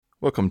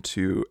Welcome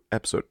to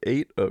episode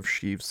 8 of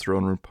Sheev's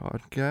Throne Room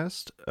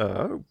podcast.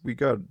 We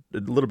got a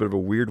little bit of a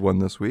weird one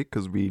this week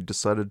because we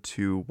decided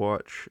to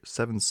watch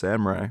Seven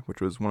Samurai,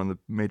 which was one of the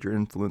major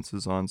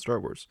influences on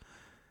Star Wars.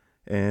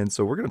 And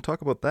so we're going to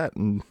talk about that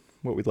and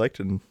what we liked,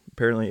 and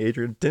apparently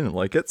Adrian didn't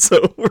like it,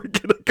 so we're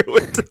going to go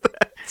into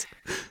that.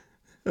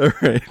 All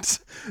right.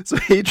 So,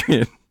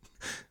 Adrian,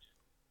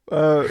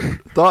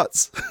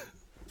 thoughts?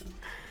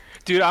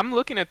 Dude, I'm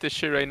looking at this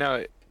shit right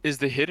now. Is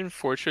the Hidden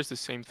Fortress the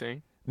same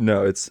thing?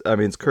 No, it's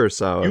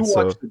Kurosawa. You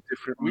so watched a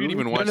different We didn't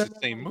movie? even watch the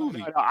same movie.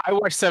 No, I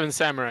watched Seven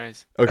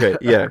Samurais. okay,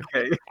 yeah.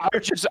 Okay. I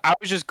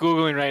was just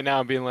googling right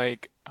now, and being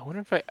like, I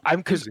wonder if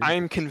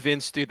I'm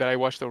convinced, dude, that I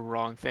watched the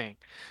wrong thing.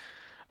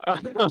 Well,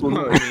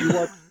 no, if you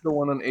watched the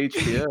one on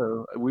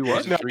HBO, we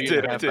watched No, I Three did,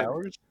 and a I half did.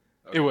 hours?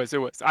 It was.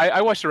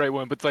 I watched the right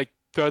one, but like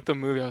throughout the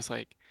movie, I was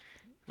like,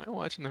 am I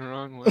watching the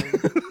wrong one?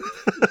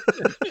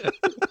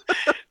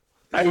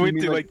 I went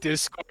mean, through like- like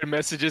Discord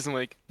messages and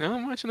like, no,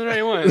 I'm watching the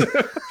right one.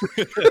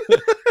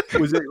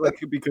 Was it like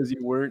because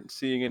you weren't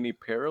seeing any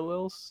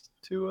parallels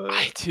to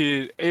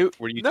Dude, it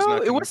Were you just no,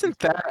 not it wasn't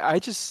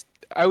convinced?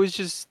 that. I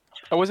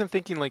wasn't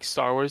thinking like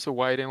Star Wars or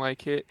why I didn't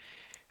like it.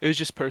 It was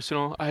just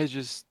personal. I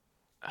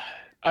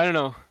don't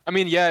know. I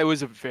mean, yeah, it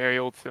was a very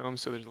old film,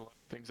 so there's a lot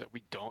of things that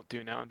we don't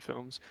do now in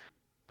films.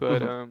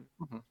 But Mhm.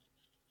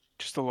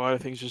 just a lot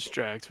of things just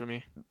dragged for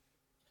me.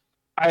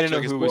 I didn't So I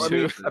know guess who what- was I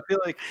who. mean, I feel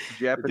like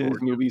Japanese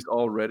movies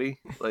already,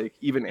 like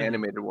even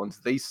animated ones,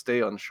 they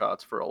stay on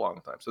shots for a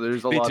long time. So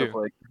there's a They lot do. of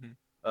like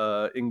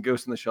Mhm. in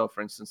Ghost in the Shell,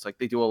 for instance, like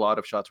they do a lot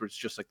of shots where it's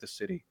just like the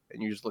city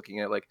and you're just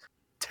looking at like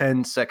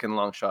 10-second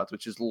long shots,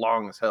 which is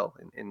long as hell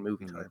in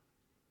movie Mhm. time.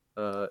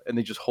 And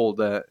they just hold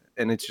that,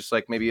 and it's just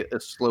like maybe a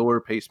slower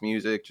paced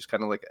music, just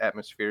kind of like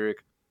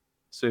atmospheric.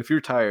 So if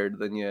you're tired,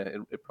 then yeah,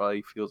 it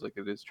probably feels like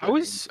it is. I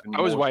was dragging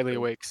I was more widely so.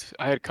 awake.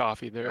 I had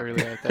coffee there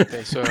earlier that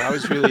day, so I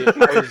was really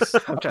I was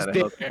I'm trying to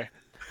help. there.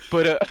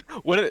 But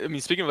I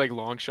mean, speaking of like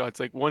long shots,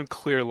 like one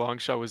clear long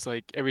shot was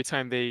like every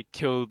time they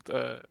killed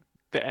the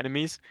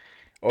enemies,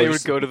 Oh, they you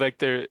would s- go to like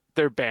their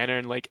banner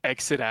and like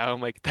exit out.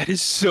 I'm like, that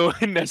is so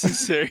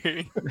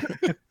unnecessary.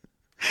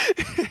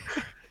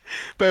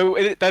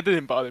 But that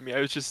didn't bother me. I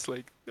was just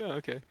like, oh,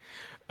 okay.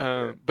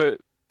 But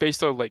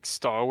based on like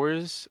Star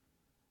Wars,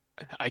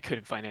 I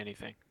couldn't find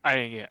anything.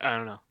 I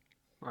don't know.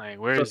 Like,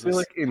 where So I is feel this?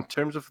 like in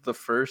terms of the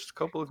first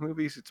couple of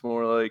movies, it's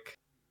more like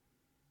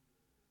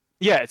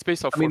Yeah, it's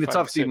based off. I mean, 4, it's 5,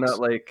 and obviously 6. not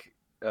like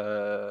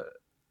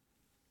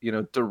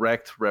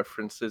direct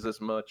references as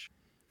much.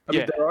 I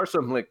mean, Yeah. there are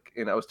some like,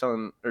 and I was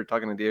talking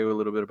to Diego a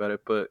little bit about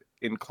it, but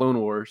in Clone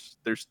Wars,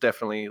 there's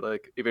definitely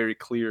like a very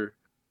clear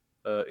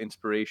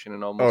inspiration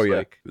and almost Oh, yeah.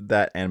 like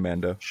That and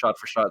Mando. shot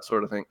for shot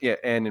sort of thing. Yeah,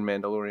 and in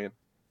Mandalorian.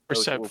 Or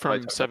We'll probably from talk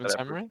about Seven that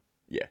after. Samurai.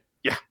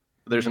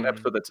 There's an Mm.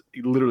 episode that's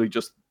literally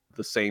just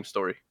the same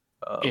story,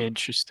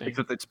 Interesting.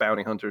 except it's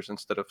bounty hunters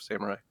instead of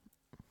samurai.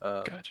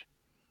 Gotcha.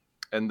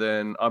 And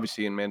then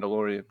obviously in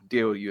Mandalorian,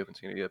 Diego, you haven't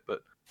seen it yet,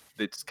 but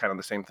it's kind of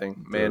the same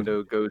thing.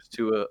 Mando goes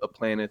to a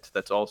planet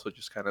that's also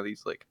just kind of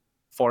these like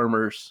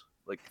farmers,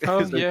 like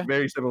Oh, they're yeah.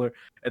 very similar,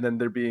 and then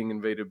they're being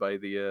invaded by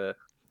the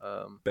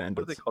what do they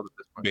Bandits. call it at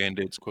this point?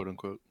 Bandits, quote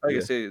unquote. I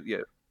guess yeah.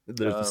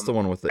 It's the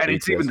one with the And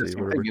it's even the ATSD, same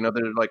whatever. thing, you know,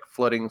 they're like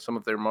flooding some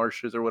of their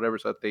marshes or whatever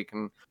so that they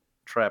can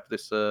trap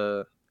this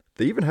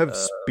They even have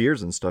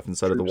spears and stuff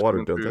inside of the troops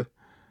water, coming don't through.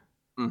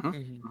 they?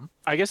 Mhm.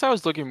 I guess I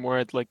was looking more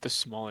at like the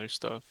smaller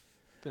stuff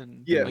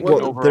than Yeah, like well,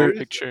 an overall there-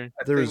 picture.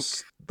 I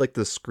There's like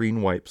the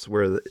screen wipes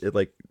where it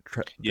like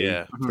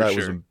Yeah, for that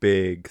was a sure.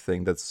 big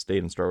thing that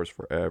stayed in Star Wars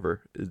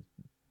forever. Yeah,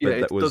 But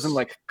it that was- doesn't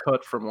like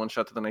cut from one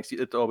shot to the next.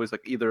 It's always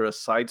like either a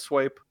side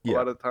swipe a Yeah.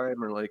 lot of the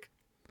time, or like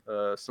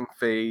some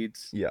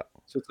fades. Yeah.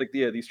 So it's like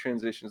these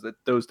transitions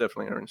those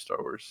definitely are in Star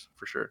Wars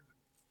for sure.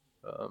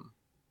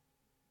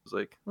 It's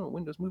like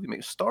Windows Movie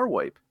Maker Star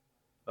Wipe.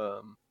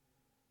 I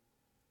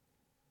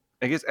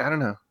guess I don't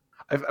know.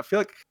 I feel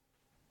like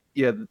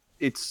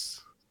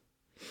it's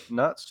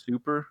not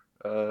super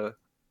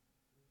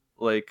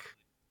like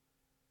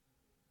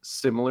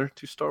similar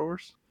to Star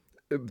Wars.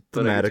 But I guess it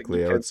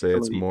Thematically, I would depends say on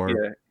it's the,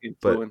 more,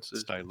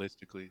 influences.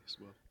 Stylistically as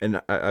well.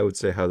 and I would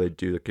say how they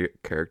do the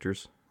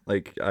characters.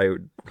 Like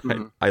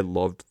Mhm. I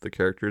loved the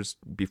characters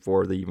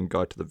before they even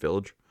got to the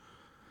village.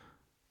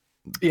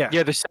 Yeah,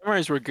 Yeah, the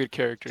samurais were good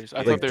characters. I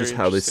Like thought they just were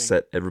how they interesting.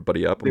 set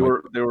everybody up. they I'm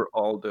like, were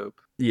all dope.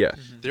 yeah,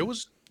 Mhm.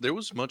 There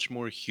was much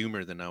more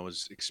humor than I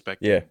was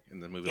expecting Yeah.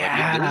 in the movie.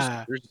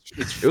 Yeah.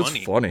 It's it was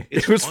funny. funny.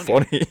 It's It was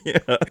funny. funny. Yeah.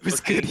 It was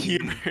good Fucking-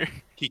 humor.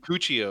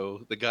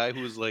 Kikuchio, the guy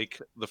who was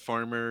like the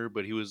farmer,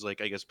 but he was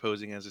like I guess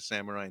posing as a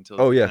samurai until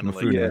Oh he yeah, kinda,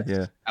 Mifune. like,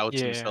 Yeah. outs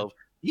Yeah. himself.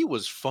 He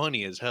was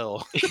funny as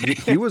hell.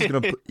 He was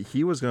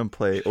gonna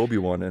play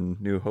Obi-Wan in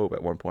New Hope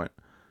at one point.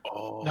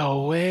 Oh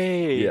No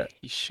way. Yeah.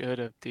 He should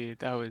have, dude.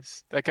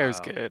 That guy was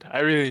Wow. good. I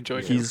really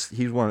enjoyed him.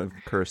 He's one of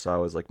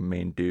Kurosawa's like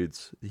main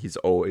dudes. He's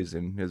always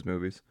in his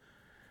movies.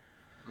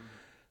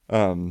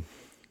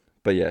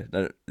 But yeah,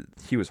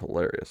 he was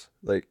hilarious.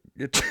 Like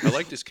I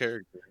liked his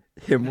character.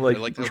 him I like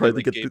liked how trying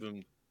they to like, get gave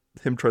him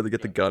him trying to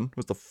get the gun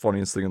was the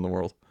funniest thing in the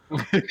world.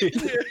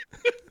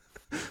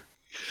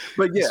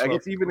 But yeah, I Swap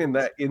guess even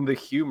in the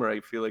humor, I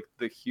feel like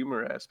the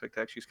humor aspect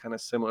actually is kind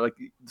of similar. Like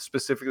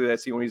specifically that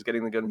scene when he's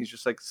getting the gun, he's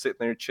just like sitting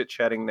there chit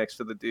chatting next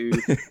to the dude.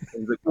 And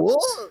he's like, "Whoa!"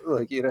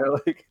 Like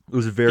like It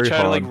was He very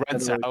trying to like Han.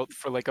 runs like- out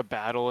for like a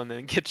battle and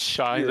then gets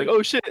shot. He's Yeah. like,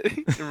 "Oh shit!"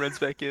 and runs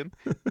back in.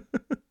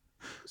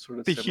 sort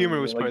of The similar,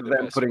 humor was like probably the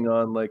them best putting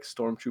on like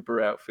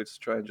stormtrooper outfits to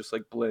try and just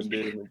like blend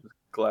in and just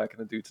glacking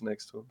the dudes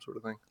next to him, sort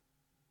of thing.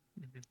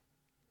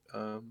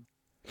 Mhm.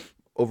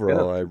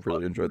 Overall, Yeah, I it's really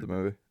fun. enjoyed the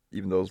movie,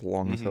 even though it was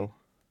long as Mhm. hell.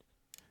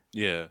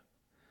 Yeah.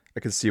 I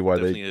could see why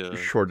they Definitely,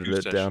 shorted 2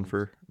 it down sessions.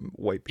 for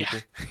white Yeah.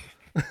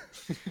 people.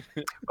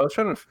 I was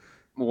trying to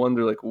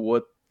wonder like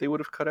what they would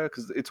have cut out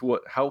because it's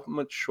how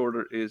much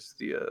shorter is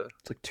the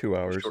It's like 2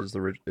 hours Short.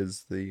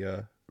 is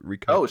the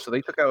recut. oh, so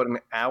they took out an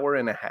hour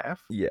and a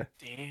half? Yeah,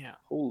 Damn.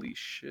 Holy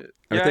shit.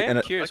 And Yeah, I think- I am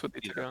and curious I what they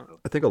can see took that, out. though.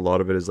 I think a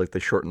lot of it is like they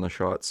shorten the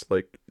shots,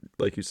 like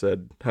you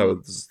said, how Mm.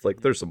 it's like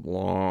there's some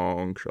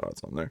long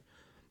shots on there.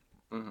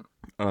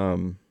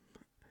 Mhm.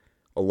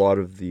 A lot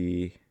of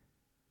the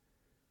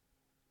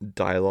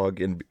dialogue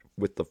in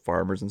with the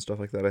farmers and stuff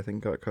like that, I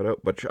think got cut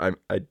out, but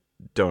I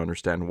don't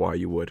understand why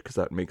you would, because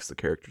that makes the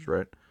characters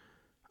right.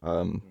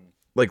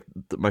 Like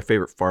my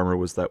favorite farmer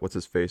was that what's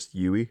his face,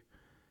 Yui.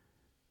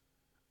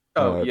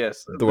 Oh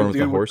yes, the one with the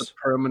dude horse.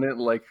 permanent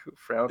like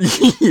frown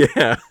face.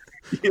 Yeah,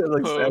 Yeah,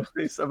 like Oh. sad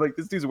face. I'm like,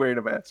 this dude's wearing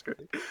a mask, right?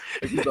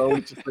 Like he's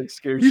always just like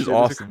scared. He's shit.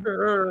 awesome.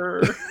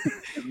 Like,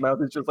 his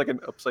mouth is just like an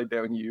upside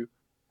down U.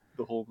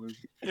 The whole movie.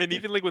 And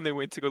even like when they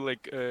went to go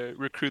like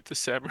recruit the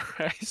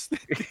samurais,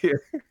 Yeah.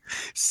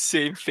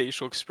 same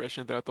facial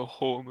expression throughout the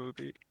whole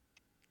movie.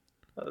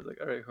 I was like,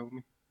 all right,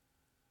 homie.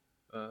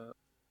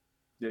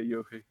 Yeah,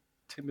 Yohei,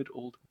 timid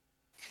old.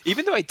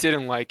 Even though I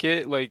didn't like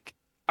it, like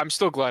I'm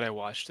still glad I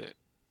watched it.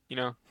 You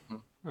know.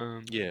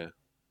 Yeah.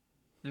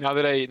 Now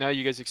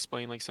you guys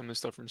explain like some of the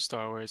stuff from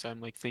Star Wars,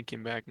 I'm like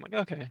thinking back. I'm like,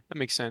 okay, that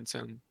makes sense,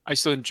 and I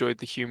still enjoyed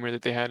the humor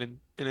that they had in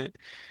it. It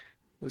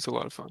was a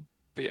lot of fun.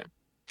 But yeah,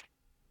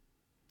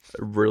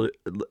 really.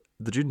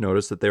 Did you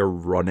notice that they're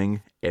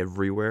running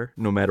everywhere,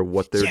 no matter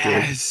what they're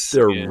yes,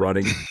 doing? They're Yeah.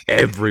 running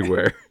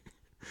everywhere.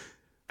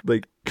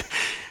 Like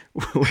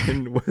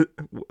when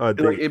Like,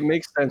 they, it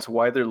makes sense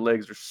why their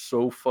legs are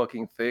so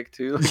fucking thick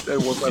too. Like that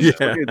one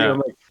time, Yeah. I'm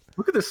like,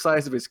 look at the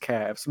size of his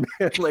calves,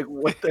 man. Like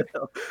what the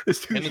hell?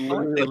 This And dude's it's not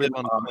like literally they live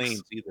an on ox.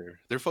 plains either.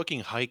 They're fucking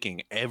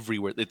hiking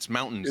everywhere. It's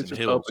mountains It's and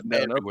just up hills and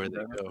down, up everywhere and they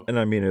down. go. and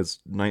I mean it's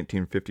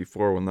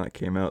 1954 when that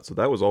came out, so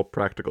that was all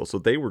practical. So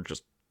they were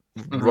just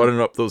Mhm. running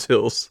up those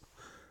hills.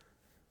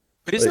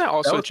 but isn't Like, that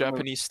also was one of-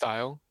 Japanese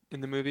style in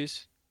the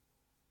movies?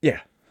 Yeah,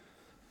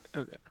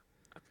 Okay,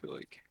 I feel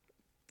like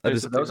I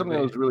there's just- a That was thing something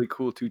that was really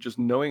cool too. Just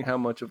knowing how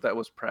much of that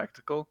was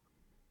practical,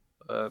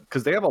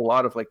 because they have a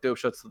lot of like dope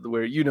shots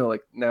where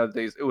like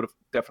nowadays it would have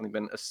definitely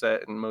been a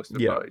set and most of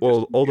it yeah. probably Well,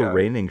 just all the CGI.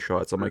 raining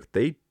shots, I'm like,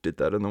 they did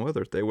that in the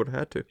weather. They would have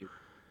had to.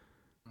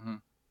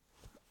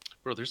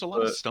 Bro, there's a lot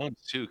of But-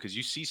 stunts too, because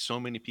you see so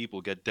many people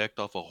get decked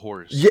off a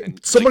horse. Yeah,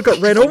 and, someone like,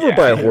 got ran over yeah,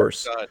 by a yeah.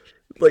 horse. God,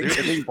 Like, they're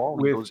just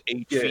falling with- those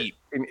 8 Yeah, feet.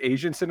 in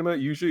Asian cinema,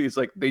 usually it's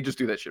like they just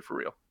do that shit for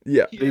real.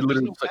 yeah. Yeah, They there's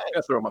literally no just like pads.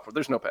 yeah, throw them up.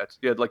 There's no pads.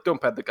 Yeah, like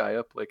don't pad the guy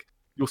up. Like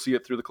you'll see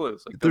it through the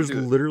clothes. Like don't There's do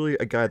it. literally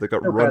a guy that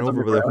got No run pads on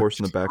over the by a ground, horse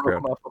in the just throw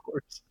him background. off a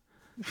horse.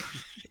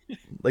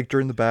 Like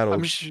during the battle,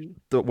 I'm sure.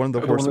 one of the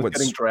The horses one went.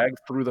 that's getting dragged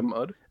through the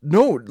mud.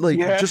 No, like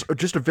Yeah.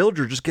 just a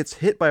villager just gets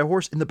hit by a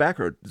horse in the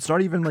background. It's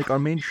not even like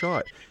on main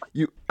shot.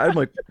 I'm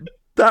like,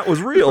 that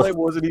was real. It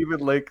wasn't even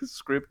like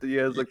scripted.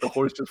 Yeah, it's like the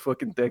horse just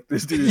fucking decked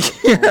this dude.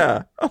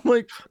 Yeah, I'm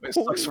like, It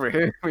sucks for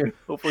him. I mean,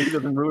 hopefully he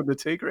doesn't ruin the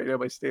take right now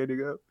by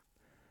standing up.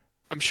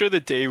 I'm sure the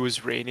day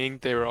was raining.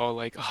 They were all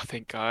like, "Oh,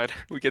 thank God,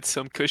 we get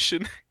some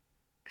cushion."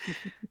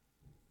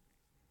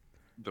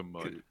 The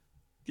mud.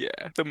 Yeah,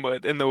 the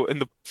mud and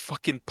the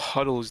fucking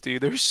puddles,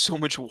 dude. There's so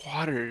much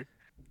water.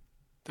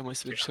 That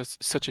must have been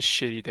such a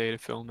shitty day to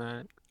film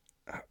that.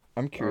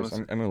 I'm curious.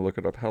 I'm gonna look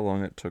it up. How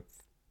long it took,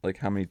 like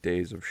how many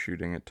days of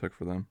shooting it took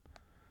for them.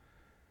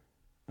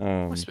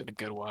 Must have been a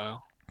good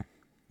while.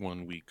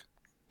 1 week.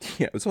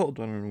 Yeah, it was all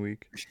done in a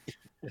week.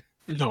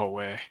 No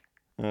way.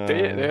 Uh,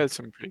 They had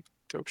some pretty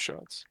dope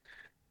shots.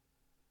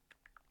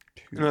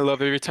 And I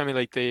love every time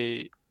every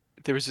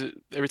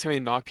time they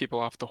knock people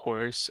off the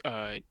horse,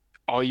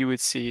 all you would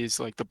see is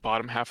like the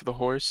bottom half of the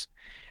horse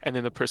and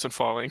then the person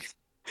falling.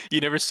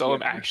 You never saw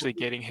them actually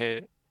getting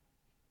hit.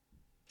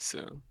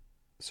 So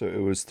So it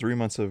was 3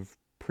 months of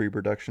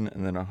pre-production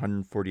and then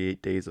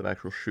 148 days of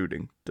actual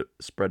shooting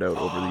spread out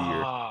over the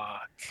year.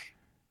 Fuck.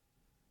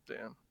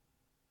 Damn.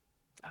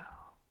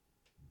 Oh,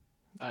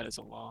 that is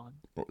a lot.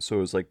 So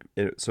it was like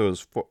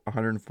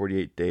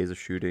 148 days of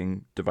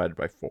shooting divided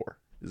by 4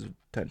 is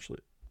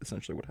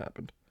essentially what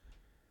happened.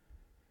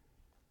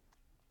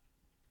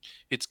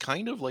 It's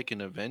kind of like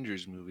an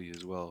Avengers movie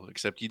as well,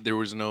 except there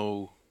was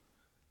no.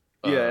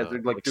 Yeah,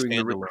 they're like doing the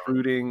standalone.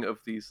 recruiting of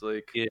these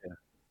like Yeah.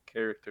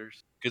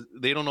 characters. Because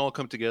they don't all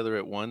come together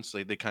at once.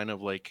 Like they kind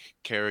of like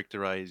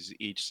characterize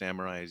each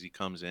samurai as he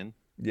comes in.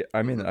 Yeah,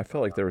 I mean, I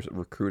felt like there was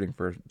recruiting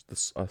for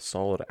a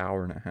solid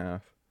hour and a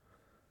half.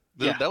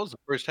 Yeah. That was the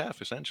first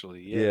half,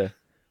 essentially. Yeah,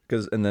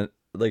 because and then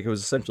like it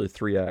was essentially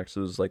 3 acts.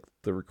 It was like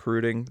the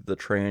recruiting, the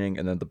training,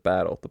 and then the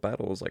battle. The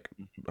battle was like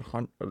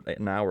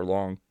an hour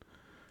long.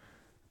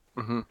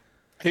 Hmm.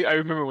 Hey, I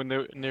remember when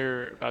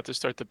they're about to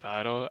start the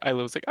battle, I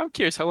was like, I'm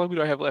curious, how long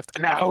do I have left?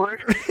 An hour.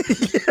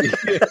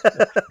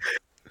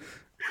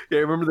 Yeah,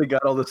 I remember they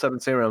got all the Seven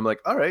Samurai. I'm like,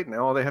 all right,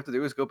 now all they have to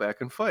do is go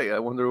back and fight. I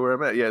wonder where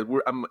I'm at. Yeah,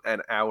 I'm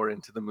an hour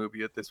into the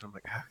movie at this. I'm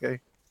like, okay,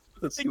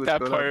 let's see Like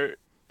what's going on.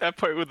 that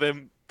part with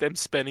them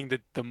spending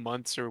the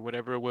months or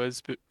whatever it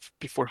was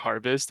before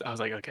harvest, I was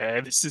like, okay,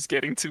 this is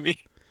getting to me.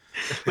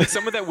 Like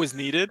some of that was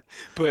needed,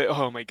 but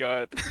oh my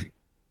God,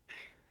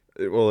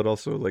 Well, it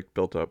also like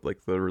built up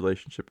like the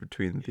relationship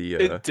between the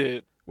it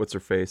did. what's her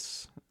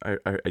face? I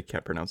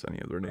can't pronounce any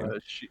of their name.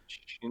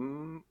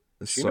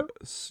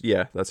 Shino?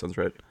 Yeah, that sounds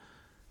right.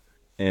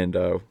 And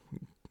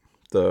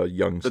the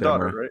young The samurai.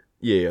 daughter, right?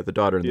 Yeah, the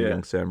daughter and the Yeah.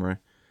 young samurai.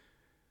 That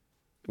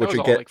Which was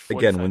all, again, like,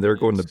 again, when 45 they were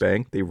going to the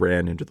minutes. bank, they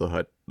ran into the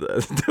hut.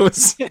 That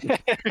was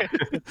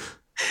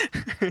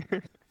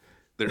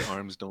Their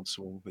arms don't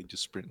swing; they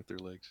just sprint with their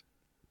legs.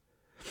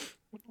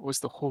 What was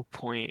the whole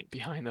point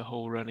behind the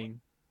whole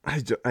running? I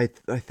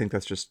think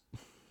that's just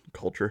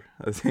culture.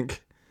 I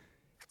think,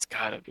 It's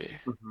gotta be.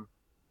 Mhm.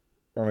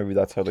 or maybe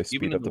that's how they Even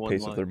speed in up the the one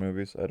pace of line. their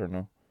movies. I don't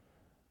know.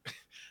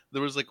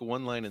 There was like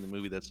one line in the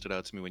movie that stood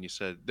out to me when you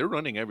said they're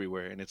running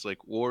everywhere, and it's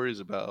like war is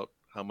about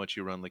how much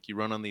you run. Like you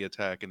run on the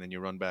attack, and then you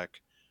run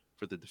back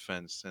for the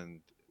defense,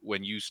 and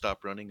when you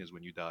stop running is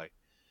when you die.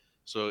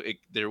 So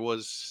there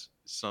was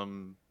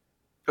some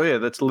Oh yeah,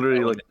 that's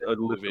literally like element that a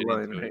drove literal it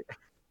line, into it. right?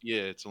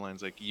 Yeah, it's a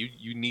line's like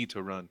you need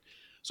to run.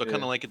 So I kind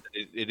Yeah. of like it,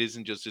 that it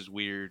isn't just this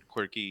weird,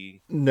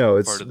 quirky No,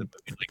 it's part of the movie.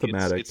 Like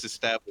thematic, it's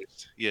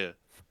established. Yeah,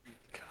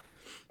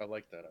 I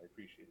like that. I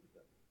appreciated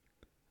that.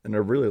 and I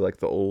really like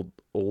the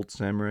old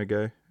samurai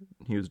guy.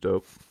 He was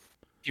dope.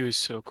 He was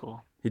so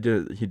cool. He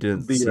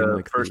didn't The seem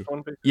like first the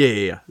one,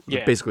 basically? yeah.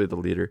 Yeah. Basically the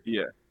leader.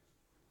 Yeah,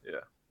 yeah.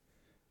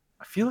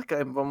 I feel like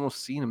I've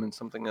almost seen him in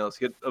something else.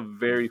 He had a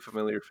very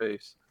familiar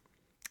face.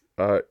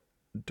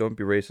 Don't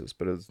be racist,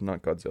 but it's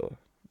not Godzilla.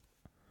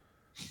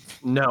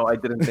 No, I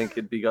didn't think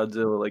it'd be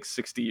Godzilla like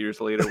 60 years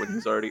later when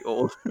he's already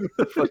old.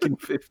 Fucking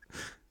 50.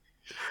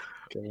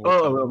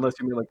 Oh, unless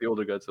you mean like the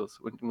older Godzillas.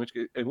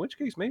 In which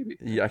case, maybe.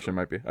 Yeah, actually, it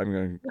might be.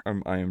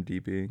 I'm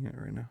IMDbing it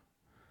right now.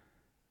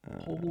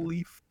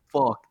 Holy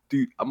fuck,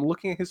 dude! I'm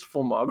looking at his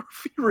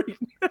filmography right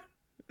now.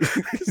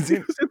 This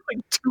dude was in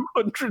like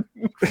 200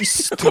 movies.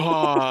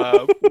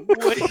 Stop.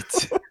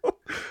 What?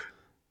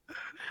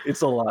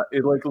 It's a lot.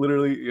 It like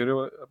literally. You know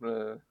what? I'm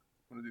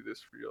gonna do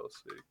this for y'all's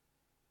sake.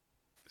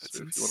 That's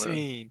So if you want to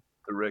insane.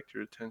 direct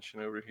your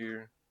attention over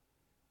here,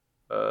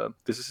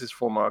 this is his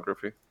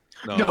filmography.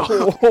 No, No.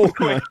 Oh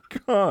my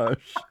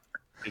gosh!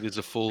 it is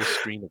a full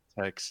screen of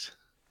text.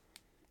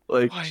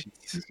 Like What?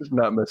 this is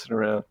not messing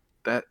around.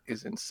 That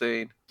is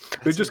insane.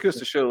 It just goes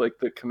to show like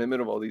the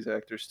commitment of all these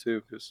actors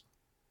too, because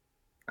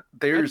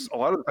there's a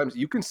lot of the times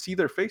you can see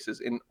their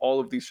faces in all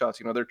of these shots.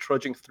 You know, they're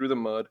trudging through the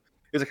mud.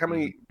 It's like how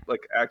many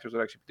like actors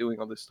are actually doing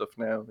all this stuff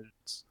now?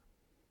 It's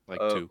Like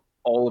Uh, two.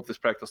 all of this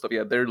practical stuff.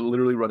 Yeah, they're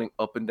literally running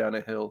up and down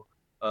a hill.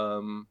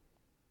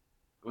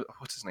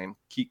 What's his name?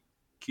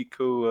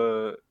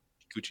 Kiko.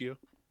 Kuchio?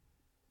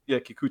 Yeah,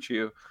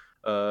 Kikuchio.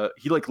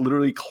 He like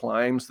literally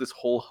climbs this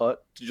whole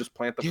hut to just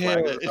plant the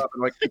flag Yeah. on the top,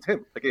 and like it's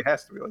him. Like it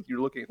has to be. Like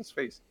you're looking at his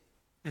face.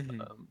 Mhm.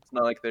 It's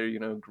not like they're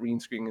green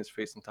screening his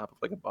face on top of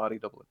like a body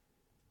double.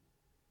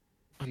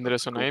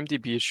 Andres, on Cool.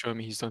 IMDb is showing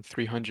me he's done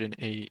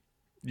 308.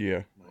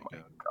 Yeah, My Oh my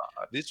God.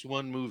 god. This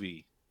one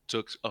movie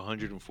took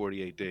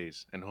 148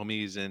 days, and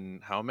homie's in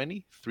how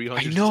many? I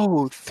 300.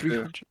 know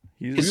 300.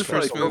 he's His He was first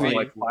probably filming movie-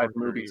 like 5 1 per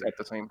movies year. at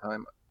the same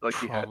time. Like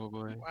he had.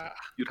 Probably. Wow.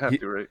 You'd have He-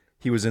 to, right?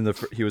 he was in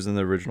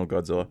the original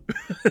Godzilla.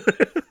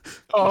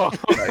 Oh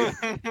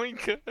Nice. my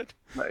God.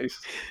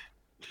 Nice.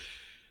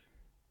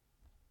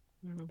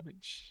 Oh my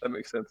sh- That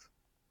makes sense.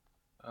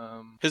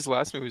 His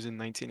last movie was in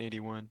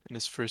 1981, and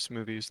his first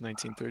movie was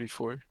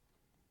 1934.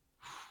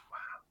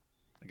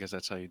 I guess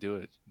that's how you do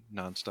it.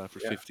 Nonstop for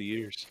Yeah. 50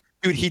 years.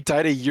 Dude, he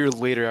died a year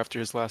later after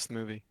his last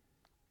movie.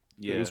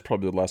 Yeah. It was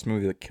probably the last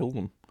movie that killed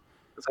him.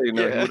 That's how you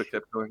know he Yeah. would have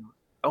kept going.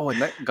 Oh, and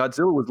that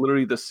Godzilla was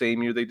literally the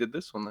same year they did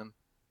this one then.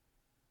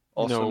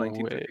 Also No way.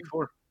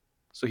 1954.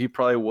 So he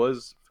probably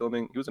was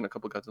filming. He was in a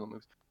couple Godzilla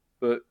movies,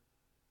 but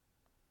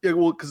yeah,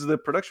 well, because the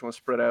production was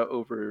spread out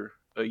over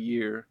a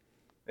year.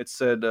 It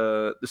said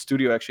the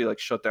studio actually like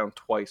shut down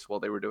twice while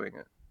they were doing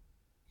it.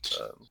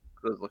 I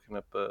was looking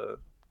up the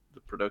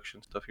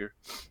production stuff here.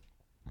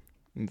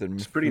 And then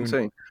It's pretty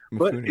insane.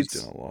 But Mifune's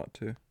it's- doing a lot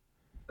too.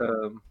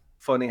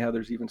 Funny how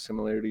there's even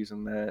similarities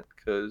in that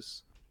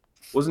because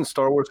wasn't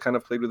Star Wars kind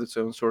of played with its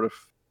own sort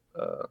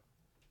of,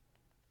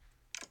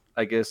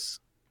 I guess,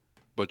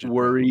 Budget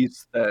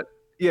worries that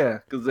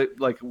because they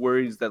like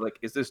worries that like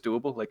is this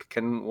doable? Like,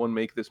 can one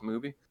make this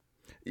movie?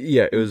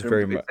 Yeah, it in was terms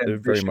very of its very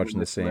ambition much in and the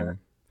this and that. same.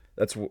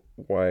 That's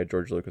why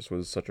George Lucas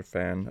was such a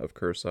fan of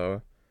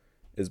Kurosawa,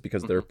 is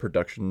because their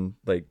production,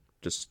 like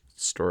just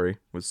story,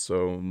 was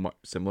so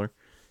similar,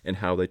 in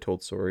how they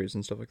told stories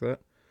and stuff like that.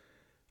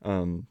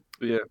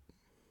 Yeah,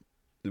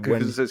 When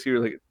because it says here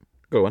like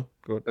Go on.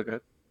 Go on. Okay.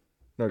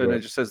 No, go And it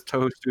ahead. just says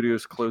Toho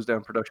Studios closed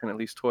down production at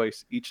least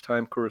twice. Each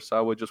time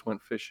Kurosawa just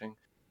went fishing,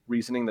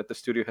 reasoning that the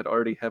studio had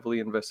already heavily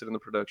invested in the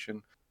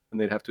production and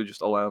they'd have to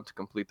just allow him to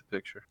complete the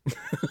picture.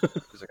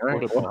 He's like, all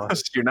right, What a well,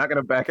 boss. you're not going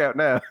to back out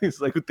now.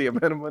 He's like, with the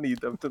amount of money you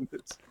dumped in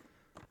this.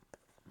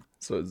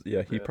 So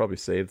yeah, he Yeah. probably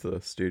saved the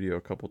studio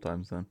a couple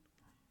times then.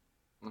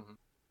 Mhm.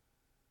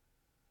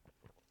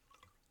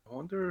 I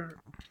wonder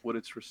what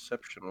its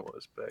reception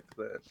was back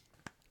then.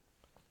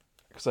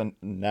 Because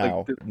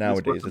now this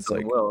nowadays must have it's done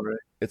like well, right?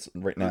 it's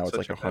right Is now it it's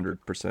like such an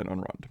epic- 100% on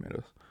Rotten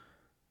Tomatoes.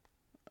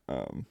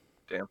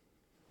 Damn.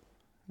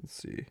 Let's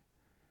see.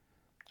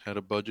 Had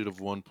a budget of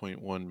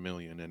 1.1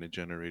 million and it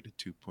generated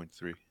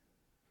 2.3.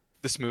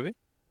 This movie?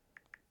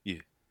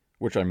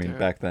 Which I mean, Yeah.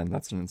 back then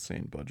that's an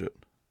insane budget.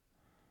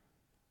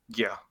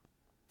 Yeah.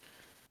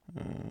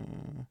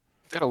 Uh,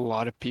 They had a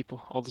lot of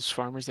people. All those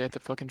farmers they had to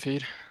fucking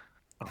feed.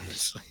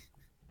 Honestly.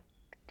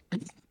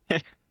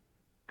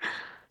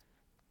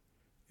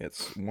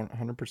 it's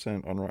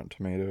 100% on Rotten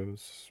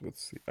Tomatoes.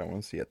 Let's see. I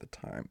want to see at the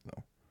time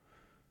though.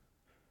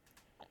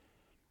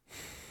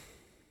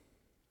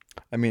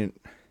 I mean,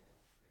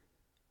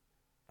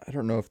 I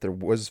don't know if there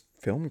was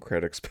film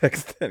critics back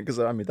then, because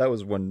I mean that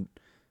was when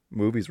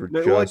movies were No,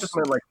 just. well, I just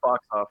meant like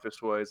box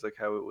office wise, like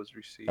how it was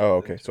received. Oh,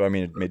 and okay. just, So I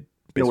mean, it made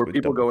you know, where basically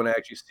people double. go and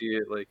actually see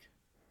it, like,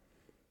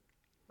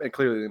 and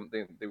clearly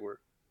they were.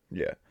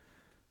 Yeah.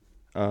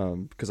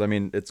 Because I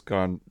mean, it's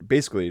gone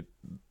basically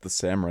the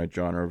samurai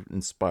genre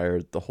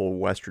inspired the whole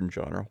Western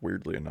genre.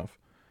 Weirdly enough,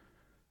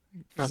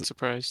 Not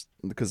surprised.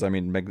 because I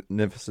mean,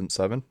 Magnificent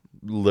Seven,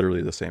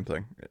 literally the same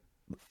thing.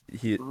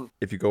 If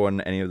you go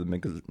on any of the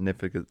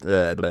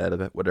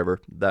Magnificent,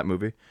 whatever that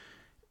movie,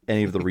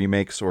 any of the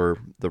remakes or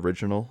the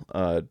original,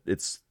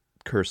 it's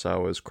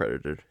Kurosawa is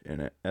credited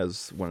in it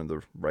as one of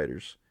the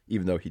writers,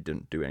 even though he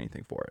didn't do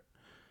anything for it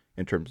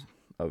in terms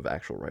of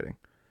actual writing.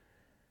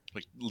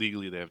 Like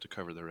legally, they have to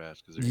cover their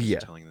ass because they're just Yeah.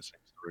 telling the same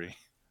story.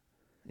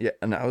 Yeah,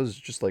 and I was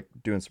just like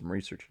doing some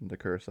research into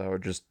Kurosawa.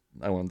 Just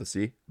I wanted to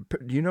see.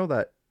 Do you know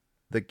that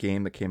the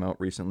game that came out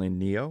recently,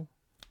 Neo?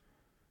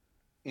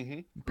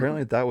 Mm-hmm.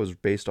 Apparently, that was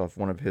based off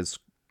one of his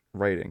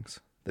writings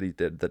that he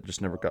did that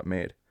just never got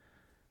made.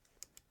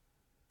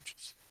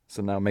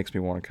 So now it makes me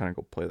want to kind of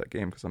go play that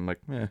game because I'm like,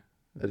 I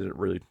didn't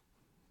really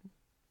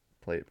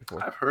play it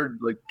before. I've heard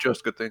like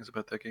just good things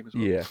about that game as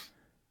well. Yeah,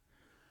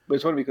 But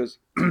it's funny because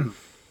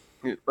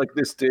like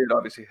this did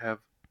obviously have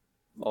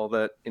all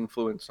that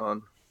influence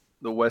on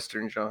the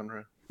Western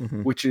genre,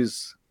 Mhm. which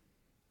is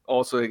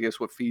also I guess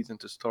what feeds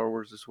into Star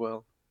Wars as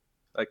well.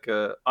 Like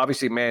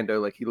obviously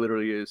Mando, like he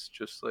literally is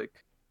just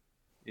like,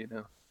 you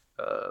know,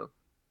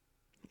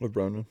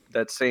 LeBron.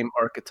 that same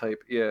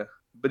archetype, yeah.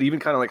 But even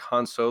kind of like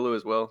Han Solo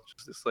as well,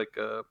 just this like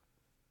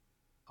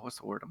what's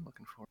the word I'm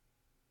looking for?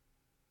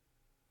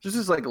 Just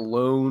this like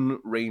lone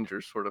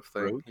ranger sort of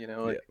thing, Rogue? you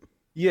know, like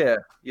yeah,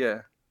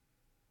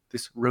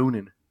 this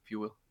Ronin, if you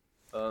will.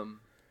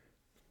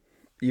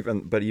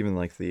 Even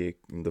like the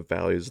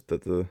values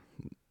that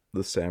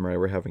the samurai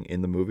were having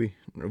in the movie,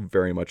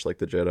 very much like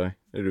the Jedi.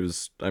 It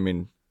was, I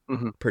mean,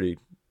 Mhm. pretty.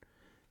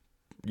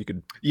 You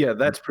could, Yeah,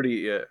 that's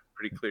pretty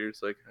clear.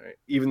 It's like all right,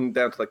 even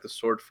down to like the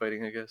sword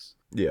fighting, I guess.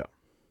 yeah.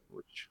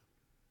 Which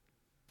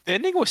The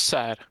ending was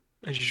sad.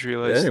 I just The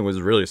realized. ending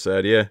was really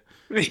sad. Yeah.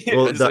 It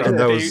Well, was that, like and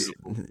that they- was.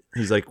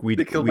 He's like,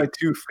 they killed my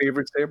two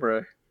favorite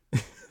samurai.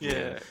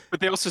 Yeah, but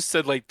they also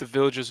said like the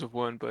villagers have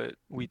won, but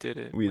we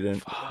didn't. We Like,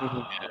 didn't.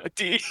 fuck,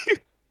 dude.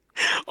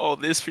 All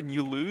this when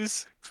you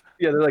lose.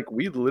 Yeah, they're like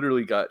we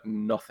literally got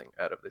nothing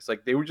out of this.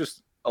 Like they were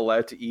just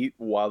allowed to eat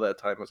while that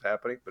time was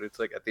happening, but it's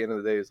like at the end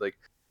of the day, it's like,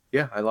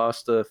 yeah, I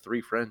lost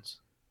 3 friends,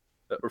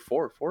 or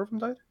four of them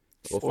died.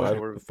 Well,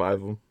 Four.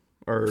 five of them.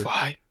 Or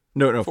Five.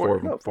 no, Four. four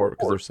of them. No, Four,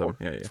 because four. there's 7.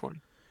 Yeah. Four.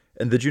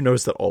 And did you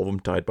notice that all of them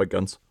died by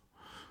guns?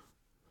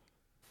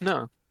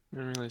 No, I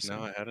didn't realize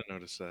No, that. I hadn't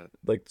noticed that.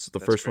 Like so the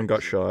That's first one got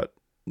crazy. shot,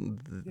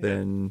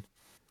 then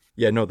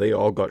no, they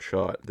all got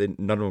shot. None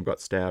of them got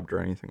stabbed or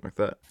anything like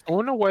that. I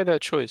wonder why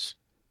that choice.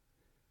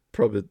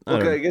 Probably. I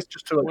don't Okay, I know. guess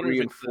just to like wonder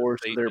if it's the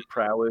reinforce fate- their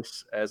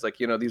prowess as like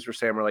these were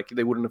samurai, like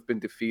they wouldn't have been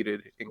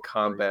defeated in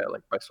combat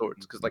like by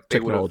swords because like they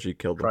would have Technology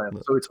killed them.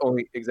 triumphed. So it's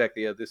only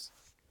exactly this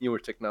newer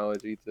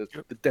technology, the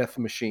Yep. the death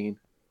machine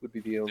would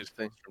be the only Just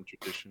thing. from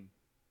tradition.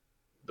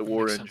 The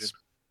war Makes engine. sense.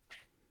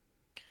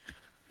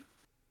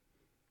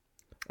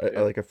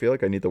 I feel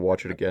like I need to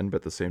watch it again, but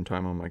at the same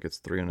time, I'm like, it's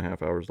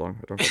 3.5 hours long.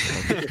 I don't got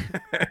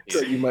time. So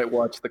you might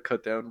watch the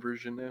cut down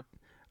version now.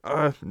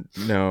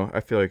 No,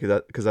 I feel like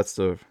that because that's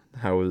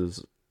how it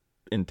was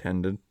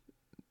intended,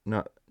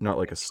 not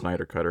like a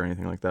Snyder cut or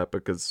anything like that.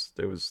 Because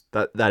it was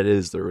that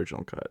is the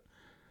original cut.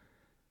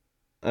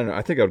 I don't know.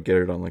 I think I'd get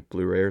it on like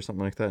Blu-ray or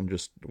something like that, and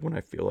just when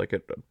I feel like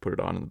it, I'd put it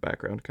on in the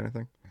background, kind of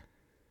thing.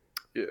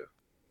 Yeah.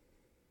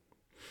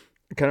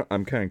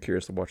 I'm kind of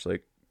curious to watch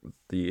like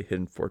the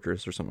Hidden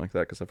Fortress or something like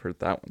that because I've heard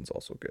that one's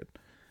also good.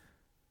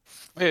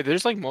 Yeah,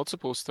 there's like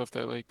multiple stuff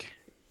that like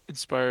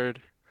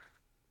inspired.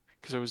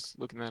 Because I was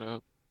looking that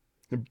up.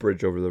 The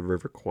Bridge over the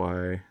River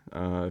Kwai,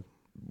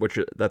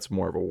 that's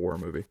more of a war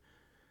movie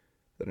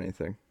than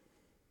anything.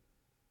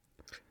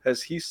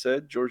 Has he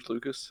said, George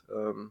Lucas,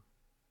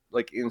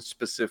 like in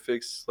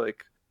specifics,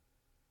 like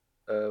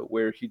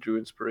where he drew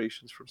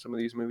inspirations from some of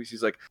these movies?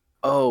 He's like,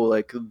 oh,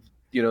 like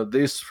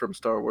this from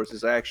Star Wars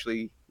is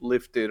actually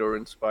lifted or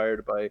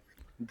inspired by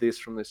this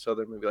from this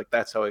other movie. Like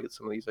that's how I get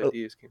some of these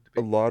ideas came to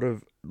A be. lot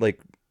of like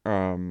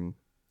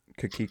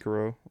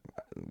Kakikoro,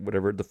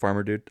 whatever, the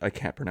farmer dude. I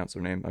can't pronounce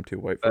their name. I'm too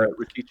white for it.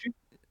 Rikichi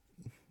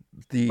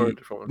or a The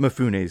different one?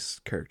 Mifune's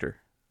character.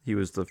 He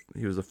was the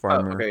Oh,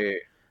 farmer. okay.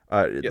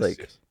 Yeah, yeah. Yes,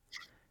 Like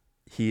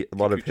yes. a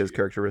lot of his Kikuchi.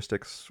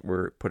 characteristics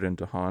were put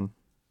into Han,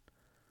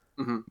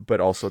 Hmm. but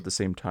also at the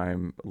same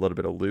time a little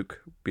bit of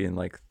Luke being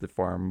like the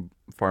farm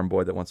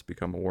boy that wants to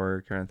become a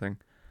warrior kind of thing,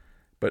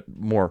 but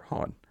more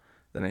Han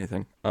than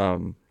anything.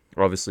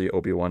 Obviously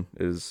Obi-Wan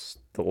is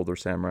the older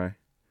samurai.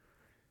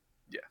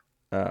 Yeah.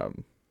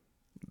 Um,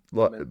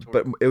 Mentor.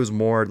 but it was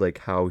more like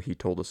how he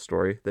told a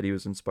story that he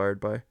was inspired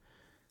by,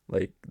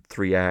 like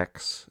 3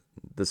 acts.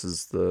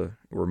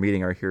 We're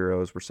meeting our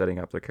heroes, we're setting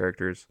up their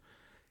characters,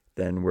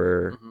 then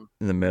we're Mhm.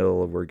 in the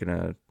middle, we're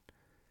gonna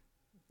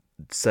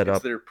set It's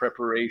up their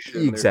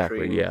preparation, exactly,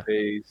 their training yeah,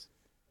 phase.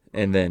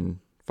 and then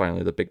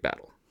finally the big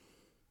battle.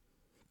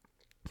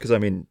 Because I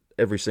mean,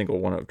 every single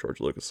one of George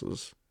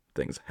Lucas's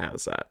things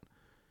has that,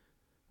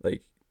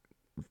 like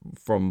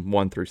from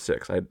 1 through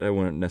 6. I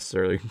wouldn't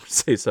necessarily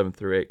say 7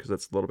 through 8 because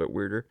that's a little bit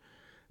weirder,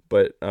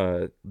 but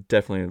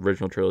definitely the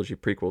original trilogy,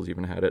 prequels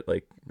even had it.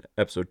 Like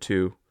Episode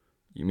 2,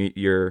 you meet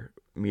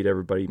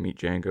everybody, you meet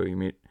Django,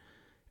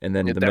 and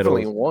then Yeah, the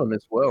definitely middle, one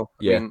as well.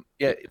 I yeah, mean,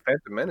 yeah,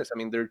 Phantom Menace. I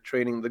mean, they're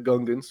training the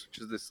Gungans, which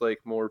is this like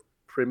more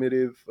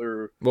primitive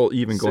or well,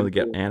 even going to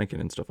get simple. Anakin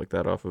and stuff like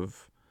that off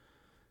of,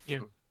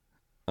 Yeah.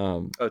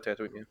 um, Oh,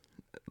 Tatooine.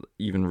 Yeah.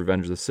 even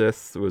Revenge of the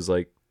Sith was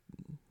like,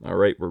 all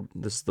right,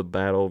 this is the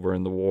battle, we're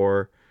in the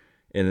war,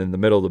 and in the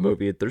middle of the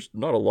movie, there's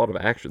not a lot of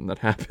action that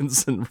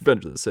happens in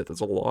Revenge of the Sith. It's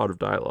a lot of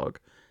dialogue,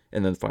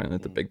 and then finally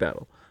the big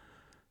battle.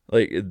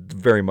 Like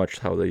very much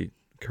how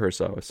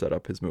Kurosawa set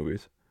up his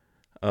movies.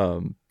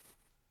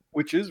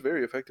 Which is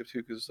very effective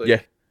too, because like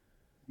Yeah,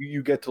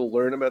 you get to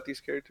learn about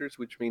these characters,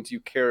 which means you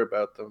care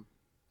about them,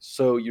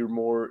 so you're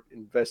more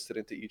invested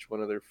into each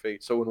one of their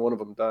fates. So when one of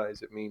them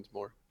dies, it means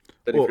more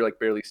than if well, you're like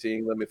barely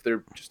seeing them. If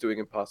they're just doing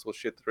impossible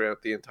shit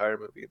throughout the entire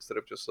movie, instead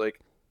of just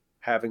like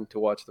having to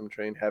watch them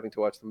train, having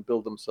to watch them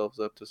build themselves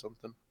up to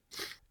something.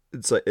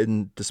 it's like,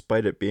 and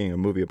despite it being a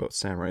movie about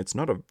samurai, it's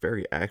not a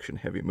very action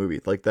heavy movie.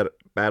 Like that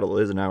battle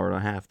is an hour and a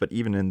half, but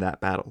even in that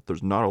battle,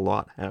 there's not a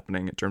lot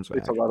happening in terms of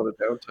It's a action. lot of the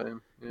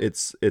downtime. Yeah.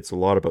 It's a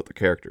lot about the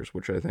characters,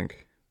 which I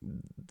think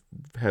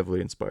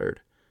heavily inspired,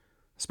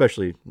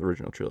 especially the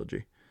original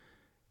trilogy.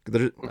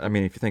 I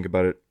mean, if you think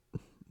about it,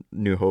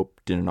 New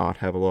Hope did not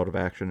have a lot of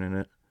action in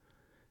it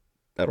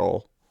at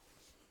all.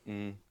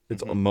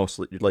 It's Mm-hmm.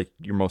 mostly like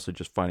you're mostly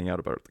just finding out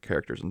about the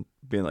characters and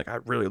being like, I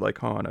really like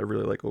Han, I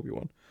really like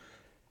Obi-Wan.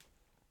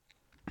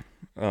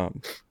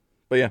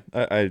 But yeah,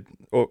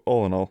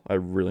 all in all, I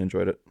really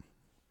enjoyed it.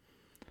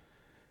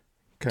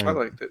 I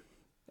liked it.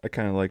 I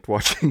kind of liked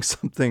watching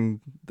something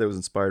that was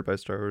inspired by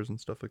Star Wars and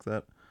stuff like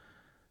that.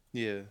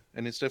 Yeah,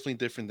 and it's definitely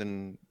different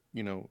than,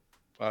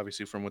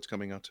 obviously from what's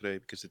coming out today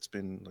because it's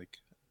been like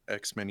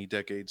X many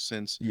decades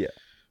since. Yeah.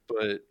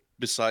 But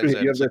besides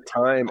that, You have it's the like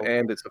time, oh,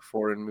 and it's a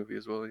foreign movie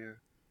as well. Yeah.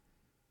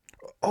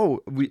 Oh,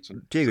 it's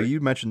Diego, like,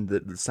 you mentioned the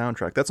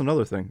soundtrack. That's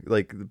another thing.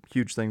 Like the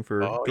huge thing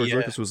for oh George yeah,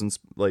 Lucas was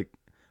like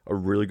a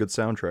really good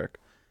soundtrack.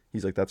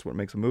 He's like, that's what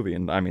makes a movie,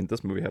 and I mean,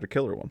 this movie had a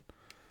killer one.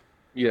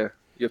 Yeah,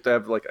 you have to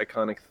have like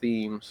iconic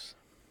themes,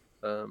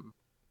 um,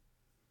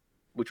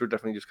 which were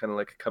definitely just kind of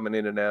like coming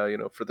in and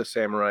out. For the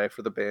samurai,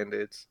 for the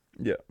bandits,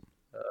 Yeah.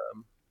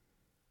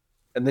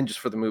 and then just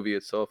for the movie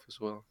itself as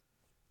well.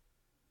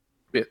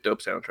 Yeah,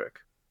 dope soundtrack.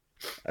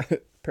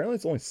 Apparently,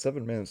 it's only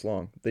 7 minutes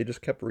long. They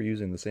just kept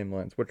reusing the same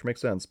lines, which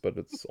makes sense, but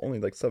it's only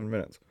like 7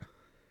 minutes.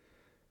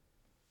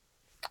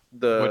 What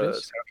The is?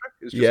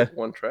 soundtrack is just Yeah. like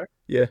one track.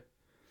 Yeah.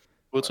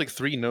 well, it's like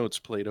 3 notes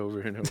played over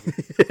and over.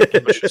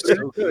 But Which is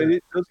so good.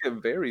 it does get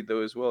varied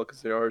though as well,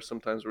 because there are some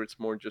times where it's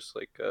more just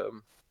like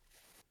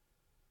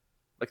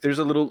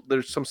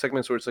there's some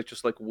segments where it's like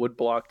just like wood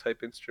block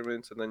type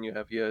instruments, and then you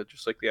have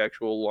just like the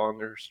actual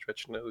longer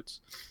stretch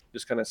notes,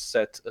 just kind of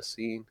set a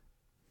scene,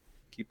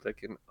 keep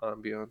like an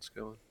ambiance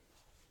going.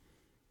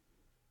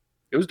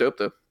 It was dope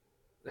though.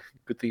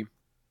 Good theme.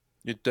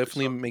 It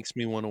definitely song. makes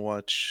me want to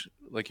watch,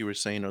 like you were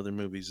saying, other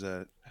movies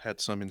that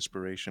had some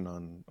inspiration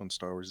on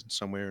Star Wars in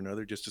some way or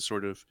another, just to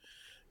sort of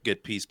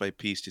get piece by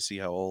piece to see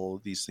how all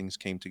of these things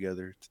came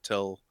together to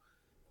tell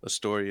a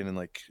story in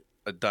like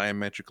a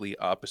diametrically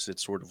opposite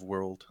sort of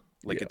world.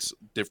 Like Yeah. it's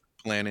different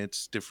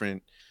planets,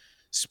 different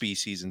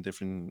species, and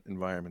different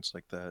environments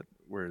like that.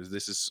 Whereas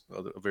this is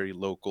a very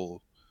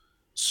local,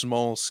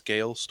 small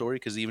scale story.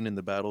 Because even in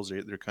the battles,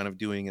 they're kind of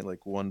doing it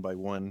like one by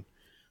one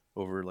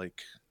over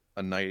like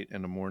a night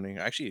and a morning.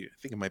 Actually, I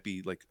think it might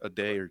be like a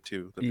day or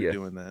two that they're Yeah.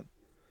 doing that.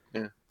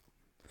 Yeah,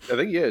 I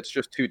think it's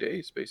just 2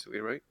 days basically,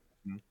 right?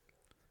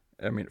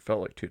 I mean, it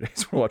felt like 2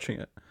 days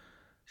watching it.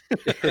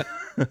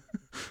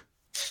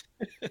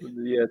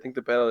 Yeah, I think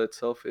the battle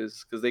itself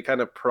is because they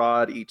kind of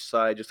prod each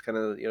side, just kind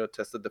of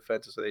test the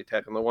defenses. So they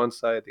attack on the one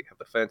side, they have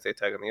the fence, they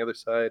attack on the other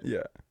side.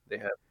 Yeah. They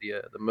have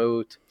the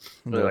moat.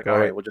 And And they're they're like, like, all all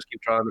right, right. we'll just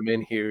keep drawing them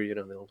in here.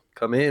 They'll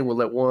come in, we'll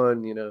let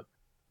one,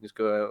 just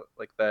go out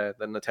like that.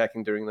 Then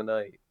attacking during the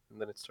night, and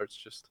then it starts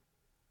just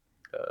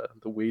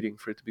the waiting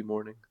for it to be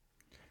morning.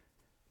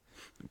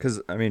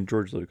 Because, I mean,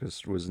 George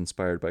Lucas was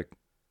inspired by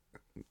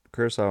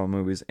Kurosawa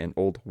movies and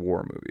old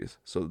war movies.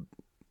 So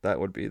that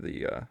would be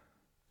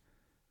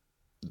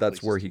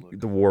that's where Places to look.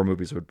 the war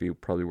movies would be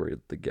probably where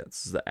he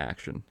gets the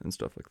action and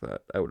stuff like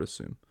that, I would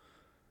assume.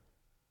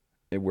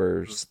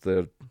 Whereas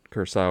the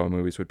Kurosawa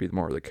movies would be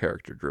more the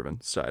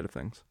character-driven side of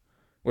things.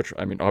 Which,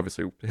 I mean,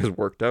 obviously has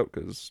worked out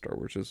because Star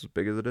Wars is as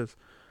big as it is.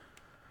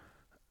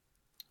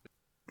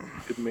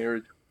 Good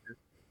marriage.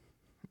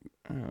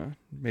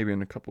 Maybe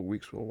in a couple of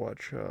weeks we'll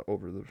watch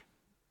Over the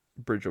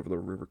Bridge over the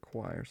River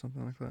Kwai or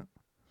something like that.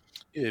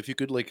 Yeah, if you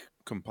could like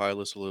compile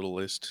us a little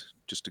list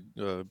just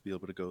to be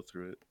able to go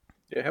through it.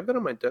 Yeah, I have that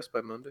on my desk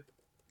by Monday.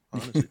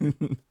 Honestly,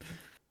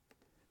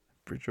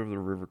 Bridge over the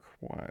River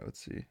Kwai.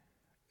 Let's see.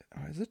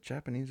 Oh, is it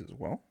Japanese as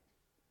well?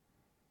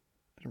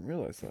 I didn't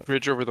realize that.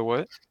 Bridge over the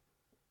what?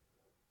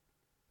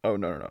 Oh,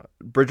 no.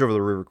 Bridge over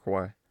the River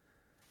Kwai.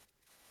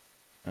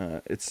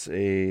 It's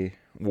a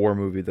war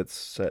movie that's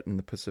set in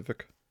the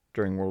Pacific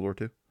during World War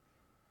II.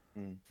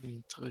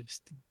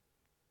 Interesting.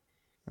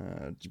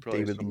 it's probably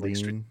David some like Lean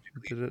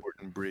strategically did it.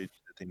 important bridge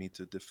that they need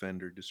to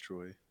defend or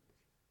destroy.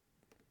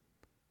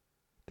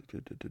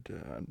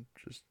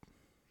 Just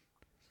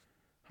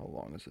how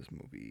long is this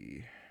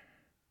movie?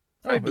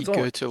 I'd be it's good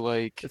only, to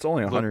like. it's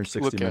only look- 160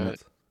 look at-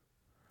 minutes.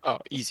 Oh,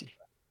 easy.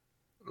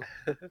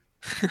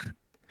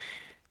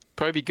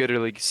 Probably be good to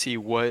like see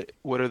what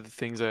are the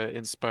things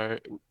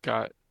that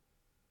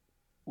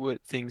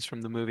what things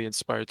from the movie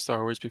inspired Star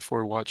Wars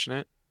before watching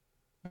it.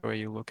 That way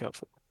you look out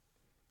for.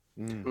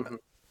 Mm.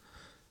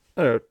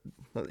 I don't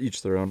know,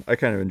 each their own. I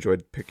kind of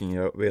enjoyed picking it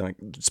out, being like,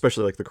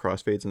 especially like the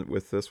crossfades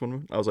with this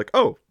one. I was like,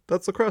 oh,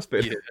 that's the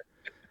crossfade. Yeah.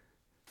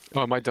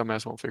 Oh, my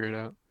dumbass won't figure it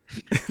out.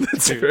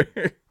 That's Dude.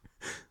 fair.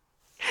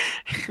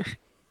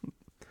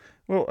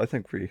 Well, I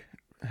think we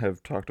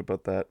have talked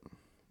about that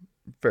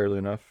fairly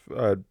enough.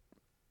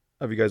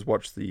 Have you guys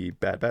watched the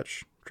Bad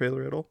Batch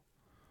trailer at all?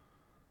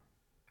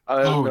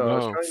 Oh, No, I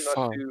was no, trying not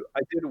fuck. to. I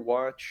did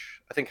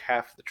watch, I think,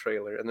 half the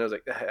trailer, and I was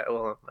like,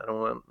 well, I don't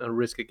want to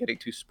risk it getting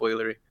too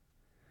spoilery,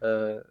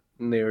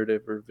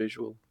 narrative or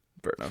visual.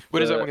 Fair enough.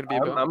 What is that But one going to be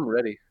I'm, about? I'm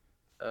ready.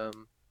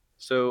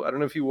 So I don't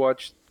know if you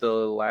watched the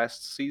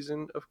last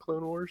season of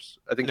Clone Wars.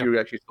 I think No. you were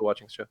actually still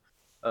watching the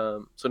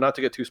show. So not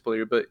to get too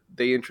spoilery, but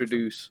they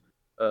introduce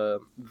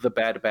the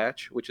Bad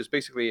Batch, which is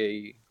basically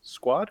a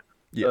squad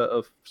Yeah.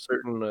 of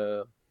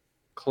certain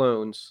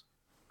clones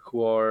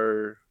who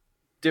are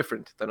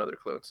different than other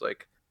clones.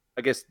 Like,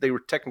 I guess they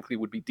technically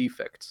would be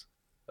defects,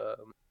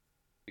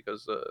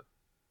 because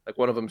like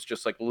one of them is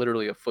just like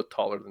literally a foot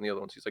taller than the other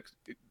ones. He's like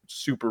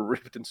super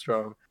ripped and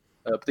strong.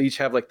 But they each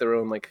have like their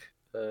own like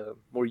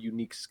more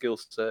unique skill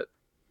set.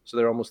 So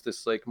they're almost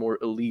this like more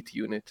elite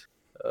unit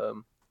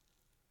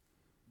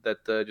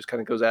that just kind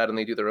of goes out and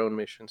they do their own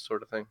mission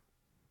sort of thing.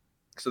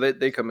 So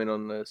they come in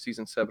on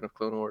season 7 of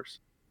Clone Wars.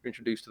 You're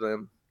introduced to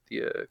them,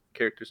 the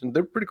characters, and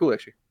they're pretty cool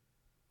actually.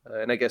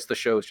 And I guess the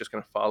show is just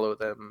going to follow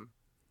them.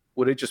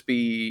 Would it just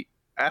be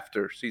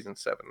after season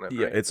 7? Then,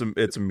 Yeah, right?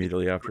 it's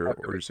immediately after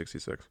After Order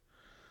 66.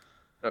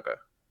 Okay,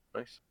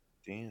 nice.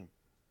 Damn.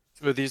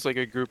 So are these like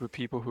a group of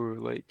people who are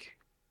like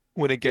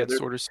when it gets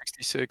they're- Order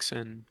 66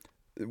 and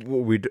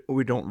Well,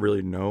 we don't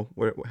really know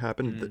what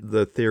happened.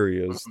 The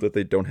theory is that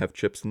they don't have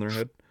chips in their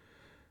head,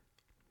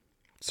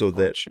 so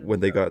that shit. when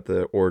they got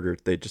the order,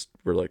 they just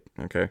were like,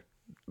 okay,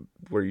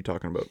 what are you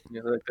talking about?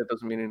 Yeah, like, that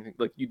doesn't mean anything.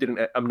 Like you didn't.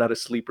 I'm not a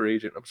sleeper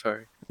agent. I'm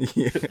sorry.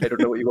 Yeah, I don't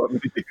know what you want me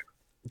to do.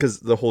 because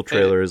the whole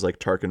trailer is like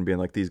Tarkin being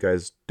like, these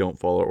guys don't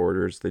follow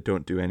orders, they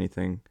don't do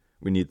anything.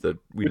 We need the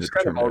Which is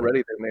kind of Terminator.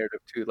 already their narrative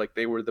too. Like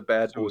they were the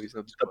bad So boys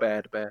of the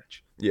Bad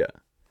Batch. Yeah,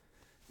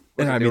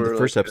 and Like, I they mean the were,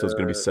 first like, episode's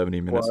gonna be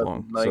 70 minutes Squad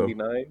long.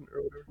 99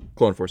 or whatever. So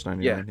Clone Force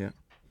 99, yeah.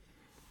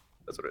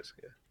 That's what it is.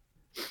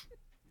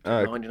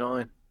 Yeah.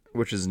 99.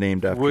 Which is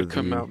named after would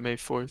come the out May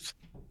 4th.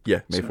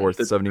 yeah May So 4th,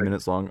 the- 70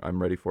 minutes long.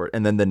 I'm ready for it.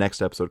 And then the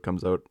next episode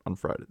comes out on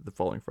Friday, the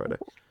following Friday.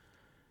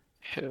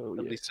 Hell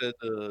Have yeah. they said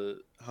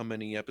how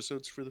many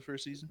episodes for the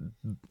first season?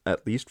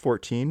 At least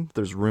 14.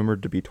 There's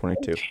rumored to be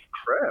 22.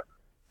 Crap.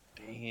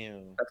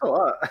 Damn. That's a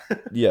lot.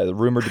 Yeah, the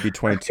rumored to be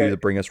 22 Okay. to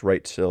bring us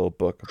right till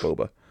Book of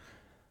Boba.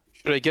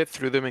 Should I get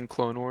through them in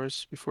Clone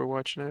Wars before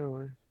watching it,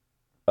 or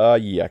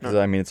Yeah, because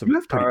I mean it's a You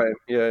have pretty time.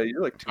 Yeah,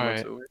 you're like 2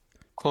 months Alright. away.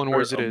 Clone Or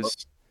Wars it a month.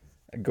 is.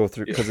 go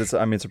through because it's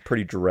I mean it's a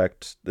pretty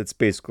direct. It's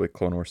basically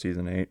Clone Wars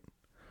season 8.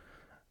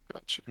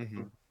 Gotcha.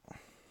 Mm-hmm.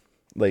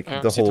 Like I the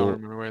honestly don't whole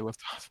remember where I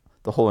left off.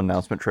 the whole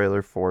announcement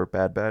trailer for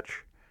Bad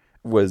Batch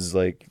was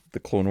like the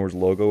Clone Wars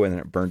logo, and then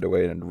it burned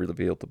away and it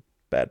revealed the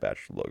Bad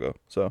Batch logo.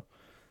 So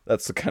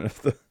that's the kind of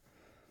the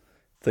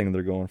thing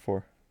they're going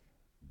for.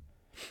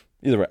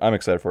 Either way, I'm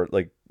excited for it.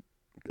 Like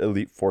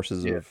elite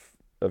forces Yeah.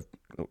 of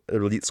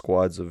elite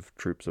squads of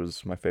troops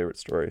is my favorite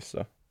story.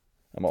 So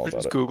I'm all I'm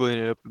about just it. googling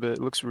it up a bit. It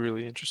looks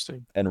really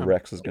interesting. And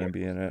Rex is going to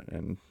be in it,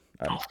 and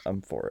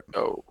I'm for it.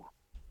 Oh,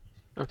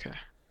 okay.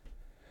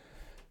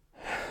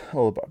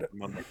 All about it.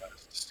 I'm on the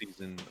last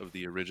season of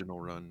the original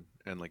run,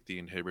 and like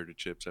the Inhibitor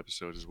Chips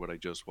episode is what I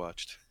just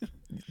watched.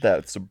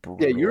 That's a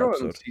brutal Yeah, you're on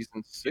episode.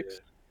 season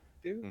 6,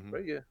 dude. Mhm.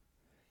 Right? Yeah.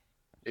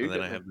 So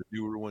then I have the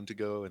newer one to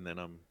go, and then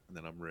I'm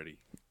ready.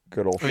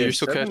 Good old Oh, Yeah, you're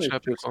still 7 catching is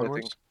up in just, Clone I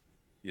Wars? think-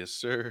 Yes,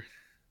 sir.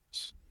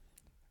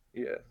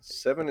 Yeah,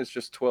 7 is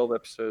just 12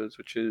 episodes,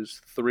 which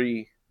is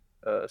 3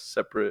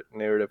 separate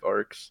narrative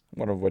arcs.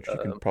 one of which you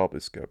can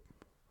probably skip.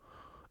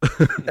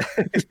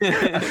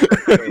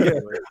 Yeah,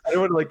 I don't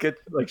want to like get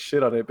like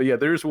shit on it, but yeah,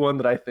 there's one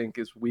that I think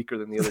is weaker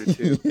than the other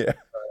two. Yeah.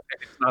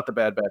 It's not the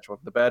Bad Batch one.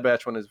 The Bad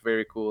Batch one is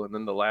very cool, and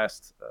then the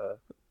last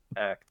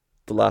act.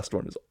 The last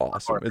one is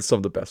awesome. Arc. It's some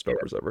of the best Yeah. Star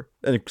Wars ever.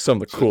 And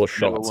some of the coolest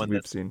Another shots one we've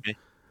that's- seen.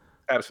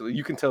 Absolutely,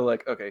 you can tell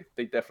like okay,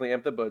 they definitely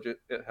have the budget.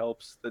 It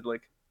helps that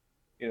like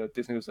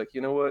Disney was like, you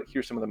know what?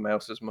 Here's some of the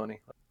mouse's money.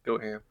 Go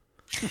ham.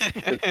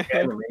 The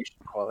animation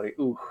quality.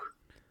 Ooh,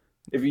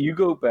 if you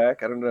go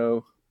back, I don't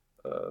know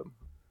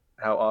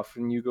how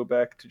often you go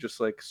back to just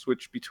like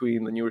switch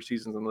between the newer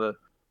seasons and the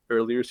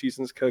earlier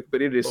seasons, Cook,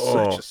 but it is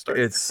such a stark.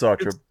 It's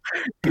such a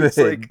It's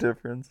big like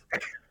difference.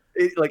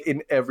 like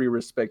in every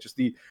respect, just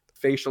the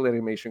facial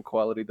animation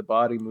quality, the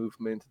body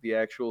movement, the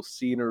actual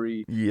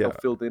scenery, Yeah. how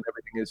filled in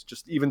everything is,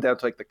 just even down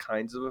to like the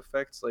kinds of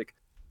effects. Like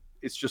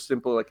it's just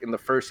simple. Like in the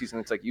first season,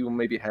 it's like you will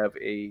maybe have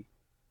a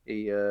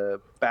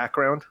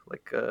background,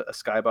 like a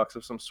skybox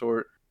of some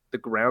sort, the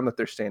ground that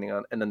they're standing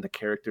on, and then the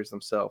characters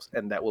themselves,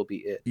 and that will be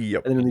it.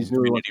 Yep. And then in these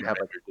newer ones, Infinity you have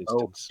like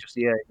render distance.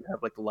 you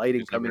have like lighting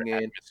There's never coming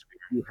in. atmosphere.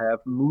 You have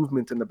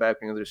movement in the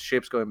background. There's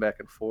shapes going back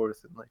and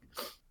forth, and like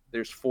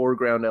there's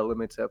foreground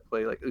elements at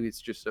play. Like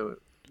it's just so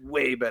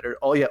way better.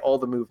 All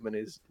the movement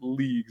is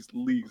leagues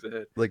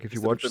ahead. Like if you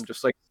Instead of watch them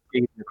just like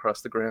skating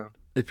across the ground.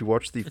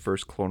 the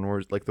first Clone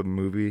Wars, like the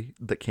movie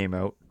that came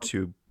out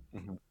to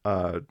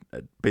Mhm.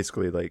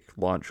 basically like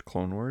launch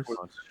Clone Wars,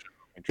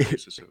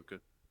 Introduce is so good.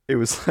 it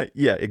was like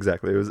yeah,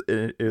 exactly.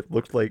 It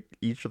looked like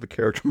each of the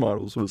character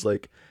models was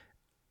like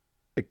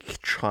a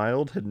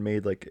child had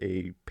made like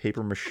a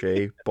paper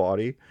mache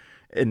body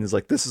and is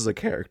like, this is a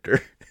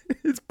character.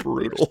 It's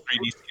brutal.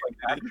 3D Like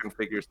action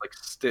figures, like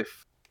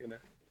stiff.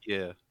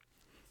 Yeah.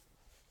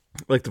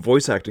 Like the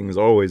voice acting has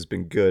always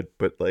been good,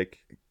 but like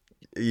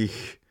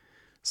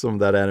some of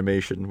that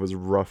animation was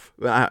rough.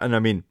 And I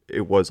mean,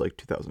 it was like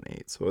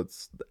 2008, so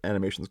the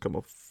animation's come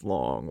a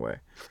long way.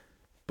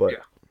 But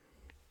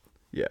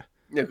yeah.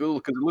 Yeah,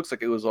 because it looks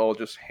like it was all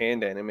just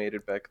hand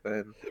animated back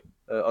then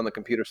on the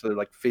computer, so they're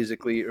like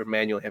physically or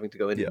manually having to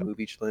go in and move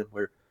each limb.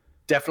 Where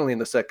definitely in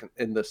the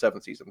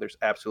 7th season, there's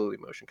absolutely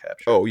motion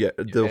capture. Oh yeah,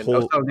 the And I whole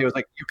was telling you, it was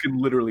like you can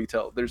literally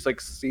tell. There's like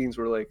scenes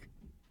where like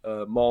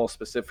Maul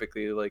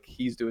specifically, like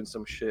he's doing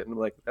some shit, and I'm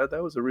like,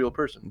 that was a real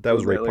person. that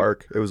was Ray Like,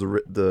 Park. It was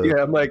the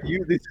Yeah, I'm like,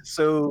 this is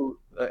so.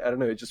 I don't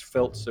know. It just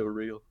felt so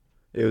real.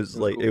 It was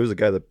like cool. it was a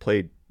guy that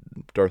played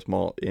Darth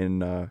Maul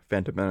in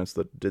Phantom Menace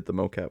that did the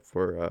mocap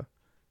for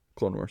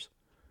Clone Wars.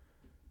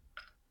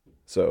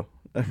 So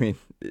I mean,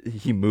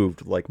 he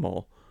moved like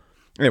Maul.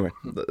 Anyway,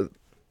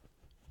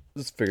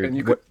 just figured And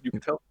you could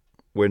tell.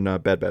 when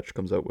Bad Batch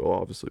comes out, we'll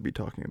obviously be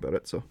talking about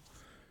it. So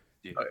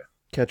Yeah. Oh, yeah.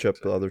 catch up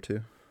the other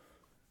two.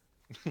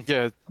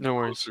 Yeah, no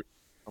worries.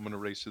 I'm gonna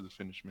race to the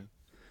finish, man.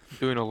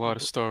 Doing a lot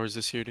of Star Wars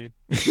this year, dude.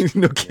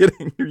 No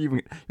kidding.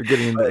 You're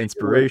getting into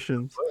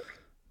inspirations.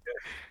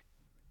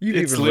 You've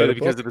It's even read literally a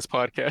because book. of this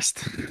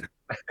podcast.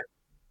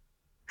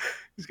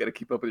 He's got to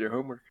keep up with your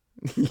homework.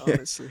 Yeah.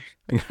 Honestly,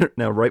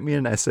 Now write me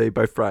an essay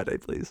by Friday,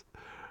 please.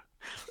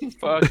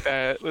 fuck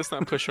that. Let's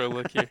not push our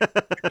luck here.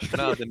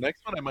 No, the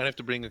next one I might have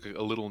to bring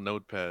a little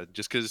notepad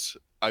just because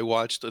I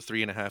watched a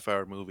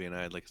 3.5-hour movie and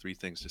I had like 3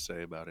 things to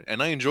say about it.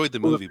 And I enjoyed the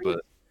Well, the movie, thing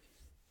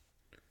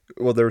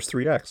but Well, there was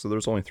 3 acts, so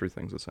there's only 3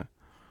 things to say.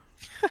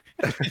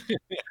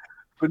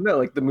 But no,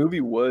 like the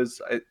movie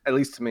was, at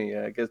least to me,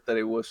 I guess that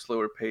it was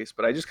slower paced.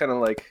 But I just kind of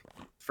like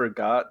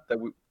forgot that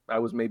I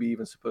was maybe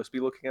even supposed to be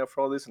looking out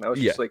for all this, and I was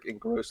just like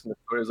engrossed in the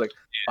story. I was like,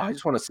 oh, I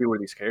just want to see where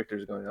these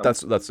characters are going.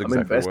 That's I'm exactly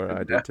invested what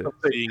I in did that. too. I'm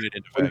like, seeing it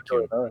in what is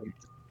vacuum. going on?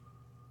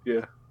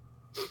 Yeah.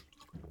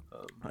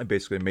 I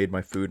basically made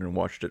my food and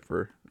watched it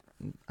for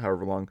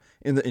however long.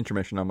 In the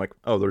intermission, I'm like,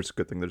 oh, there's a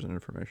good thing there's an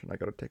information. I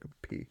gotta take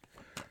a pee.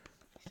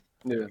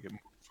 Yeah.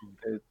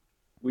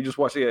 We just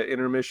watched the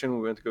intermission.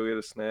 We went to go get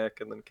a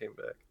snack and then came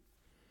back.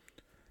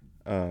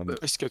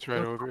 I skipped right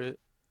over it.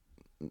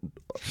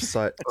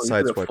 Side Oh, you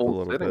did a sideswipe a full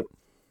little sitting.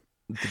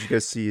 bit. Did you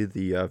guys see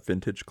the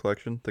vintage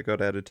collection that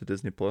got added to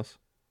Disney Plus?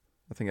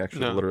 I think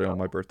actually No. literally on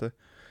my birthday.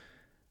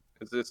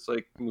 Is this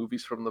like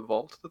movies from the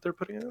vault that they're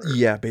putting out? or-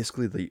 Yeah,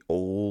 basically the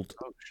old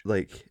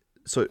like.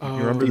 So Oh, you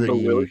remember Depot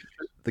Willie?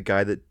 the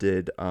guy that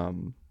did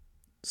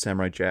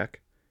Samurai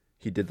Jack?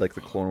 He did like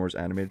the Clone Wars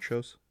animated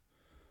shows.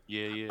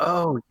 Yeah.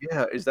 Oh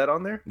yeah, is that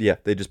on there? Yeah,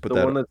 they just put The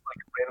that. one that's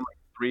like random, like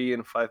 3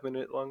 and 5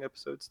 minute long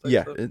episodes. type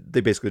Yeah, stuff? they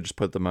basically just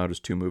put them out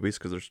as 2 movies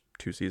because there's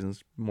 2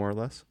 seasons more or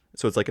less.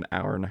 So it's like an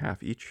hour and a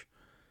half each,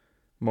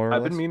 more or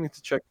I've less. been meaning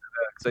to check that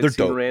out because They're I've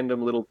seen dope.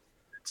 random little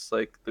It's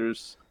like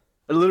there's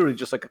literally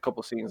just like a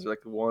couple scenes,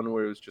 like the one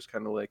where it was just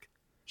kind of like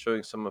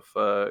showing some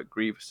of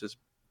Grievous's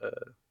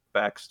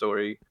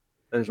backstory.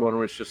 There's one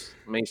where it's just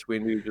Mace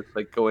Windu just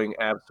like going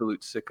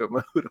absolute sicko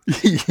mode.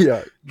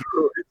 Yeah,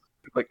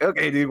 Like,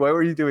 okay, dude, why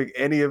were you doing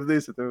any of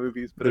this in the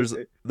movies? But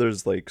okay.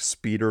 there's like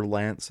speeder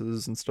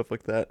lances and stuff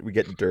like that. We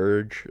get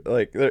dirge.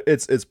 Like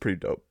it's pretty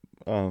dope.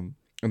 And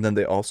then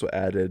they also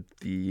added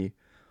the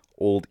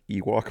old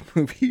Ewok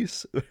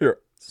movies. They're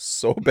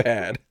so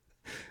bad,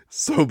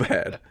 so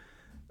bad.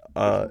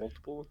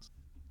 Multiple ones.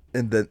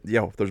 And then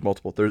there's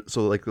multiple.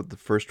 So like the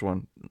first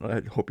one.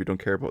 I hope you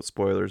don't care about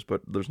spoilers,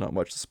 but there's not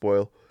much to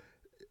spoil.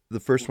 The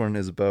first one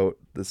is about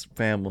this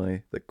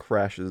family that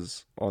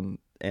crashes on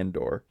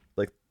Endor,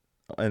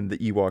 and the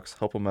Ewoks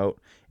help them out,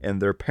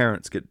 and their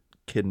parents get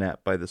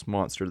kidnapped by this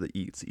monster that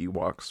eats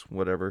Ewoks,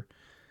 whatever.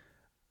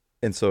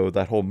 And so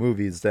that whole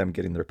movie is them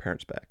getting their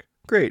parents back.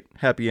 Great,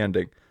 happy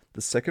ending.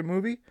 The second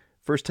movie,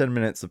 first 10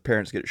 minutes, the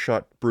parents get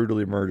shot,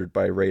 brutally murdered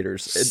by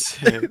raiders. It's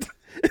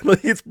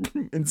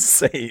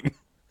insane.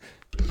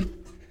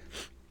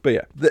 But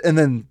yeah, and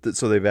then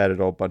so they've added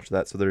a bunch of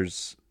that. So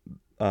there's,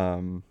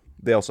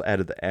 they also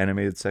added the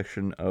animated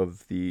section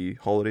of the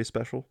holiday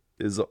special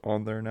is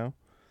on there now.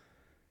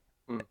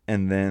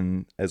 And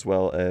then as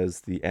well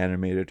as the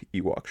animated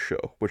Ewok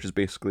show, which is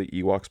basically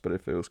Ewoks, but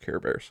if it was Care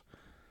Bears.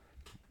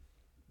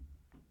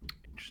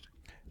 Interesting.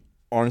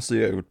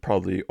 Honestly, I would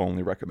probably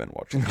only recommend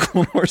watching the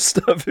Clone Wars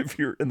stuff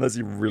unless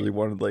you really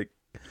want to like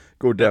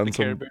go down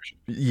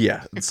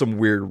some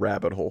weird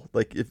rabbit hole.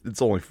 Like if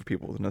it's only for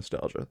people with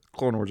nostalgia.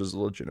 Clone Wars is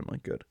legitimately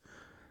good.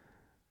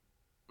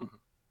 Mm-hmm.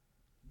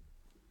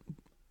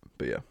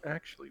 But yeah.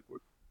 Actually,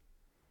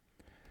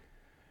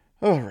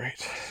 all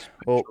right.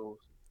 Well,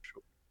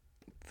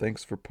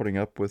 thanks for putting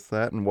up with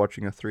that and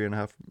watching a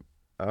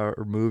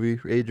 3.5-hour movie,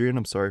 Adrian.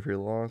 I'm sorry for your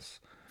loss.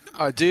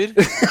 Dude,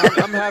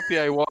 I'm happy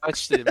I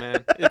watched it,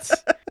 man.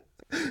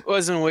 It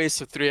wasn't a waste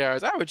of 3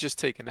 hours. I would just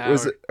take an hour.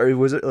 Was it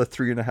a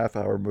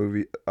 3.5-hour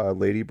movie,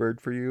 Lady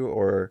Bird for you,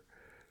 or?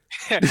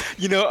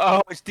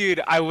 Oh, dude,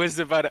 I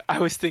was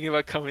thinking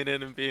about coming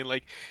in and being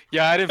like,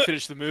 yeah, I didn't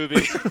finish the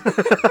movie.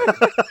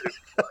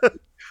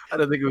 I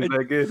don't think it was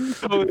that good.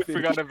 I totally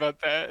forgot about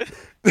that.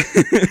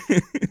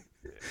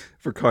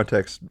 For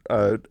context,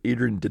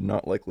 Adrian did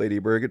not like Lady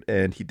Bird,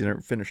 and he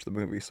didn't finish the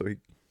movie, so he...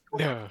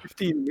 No.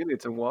 15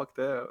 minutes and walked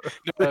out.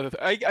 No,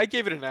 I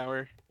gave it an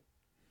hour.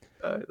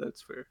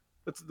 That's fair.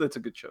 That's a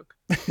good chunk.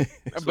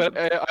 But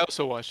I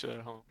also watched it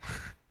at home.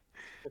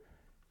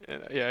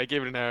 And yeah, I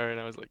gave it an hour, and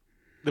I was like,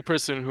 the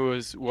person who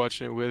was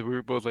watching it with, we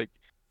were both like,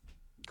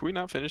 can we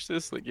not finish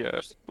this? Like,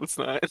 yeah, let's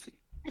not.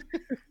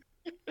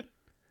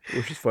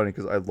 Which is funny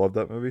because I love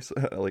that movie. So,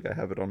 like, I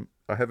have it in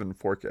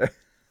 4K.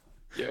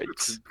 Yeah,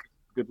 it's a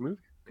good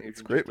movie. It's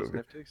a great movie.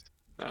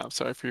 Nah, I'm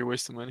sorry for your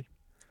waste of money.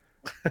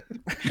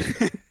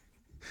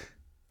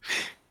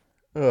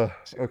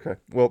 Okay.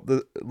 Well,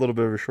 a little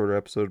bit of a shorter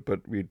episode,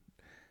 but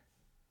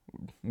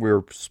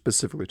we're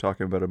specifically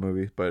talking about a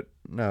movie. But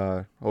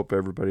hope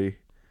everybody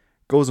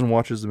goes and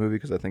watches the movie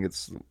because I think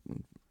it's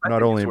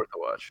not only worth a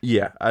watch.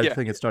 Yeah, I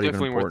think it's not even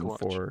definitely important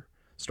for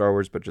Star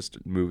Wars, but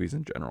just movies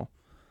in general.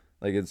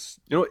 Like it's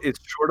it's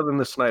shorter than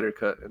the Snyder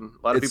Cut, and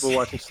a lot of people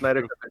watching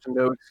Snyder Cut. There's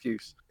no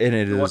excuse. And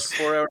it is watch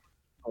 4 hours.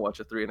 I'll watch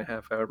a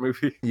 3.5-hour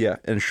movie. Yeah,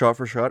 and shot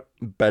for shot,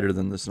 better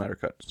than the Snyder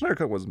Cut. Snyder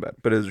Cut wasn't bad,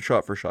 but it was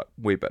shot for shot,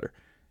 way better.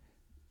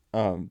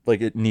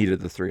 Like it needed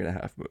the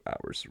 3.5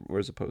 hours,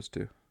 as opposed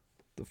to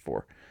the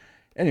 4.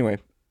 Anyway,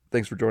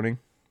 thanks for joining.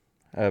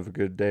 Have a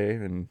good day,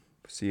 and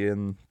see you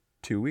in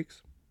 2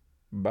 weeks.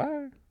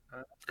 Bye.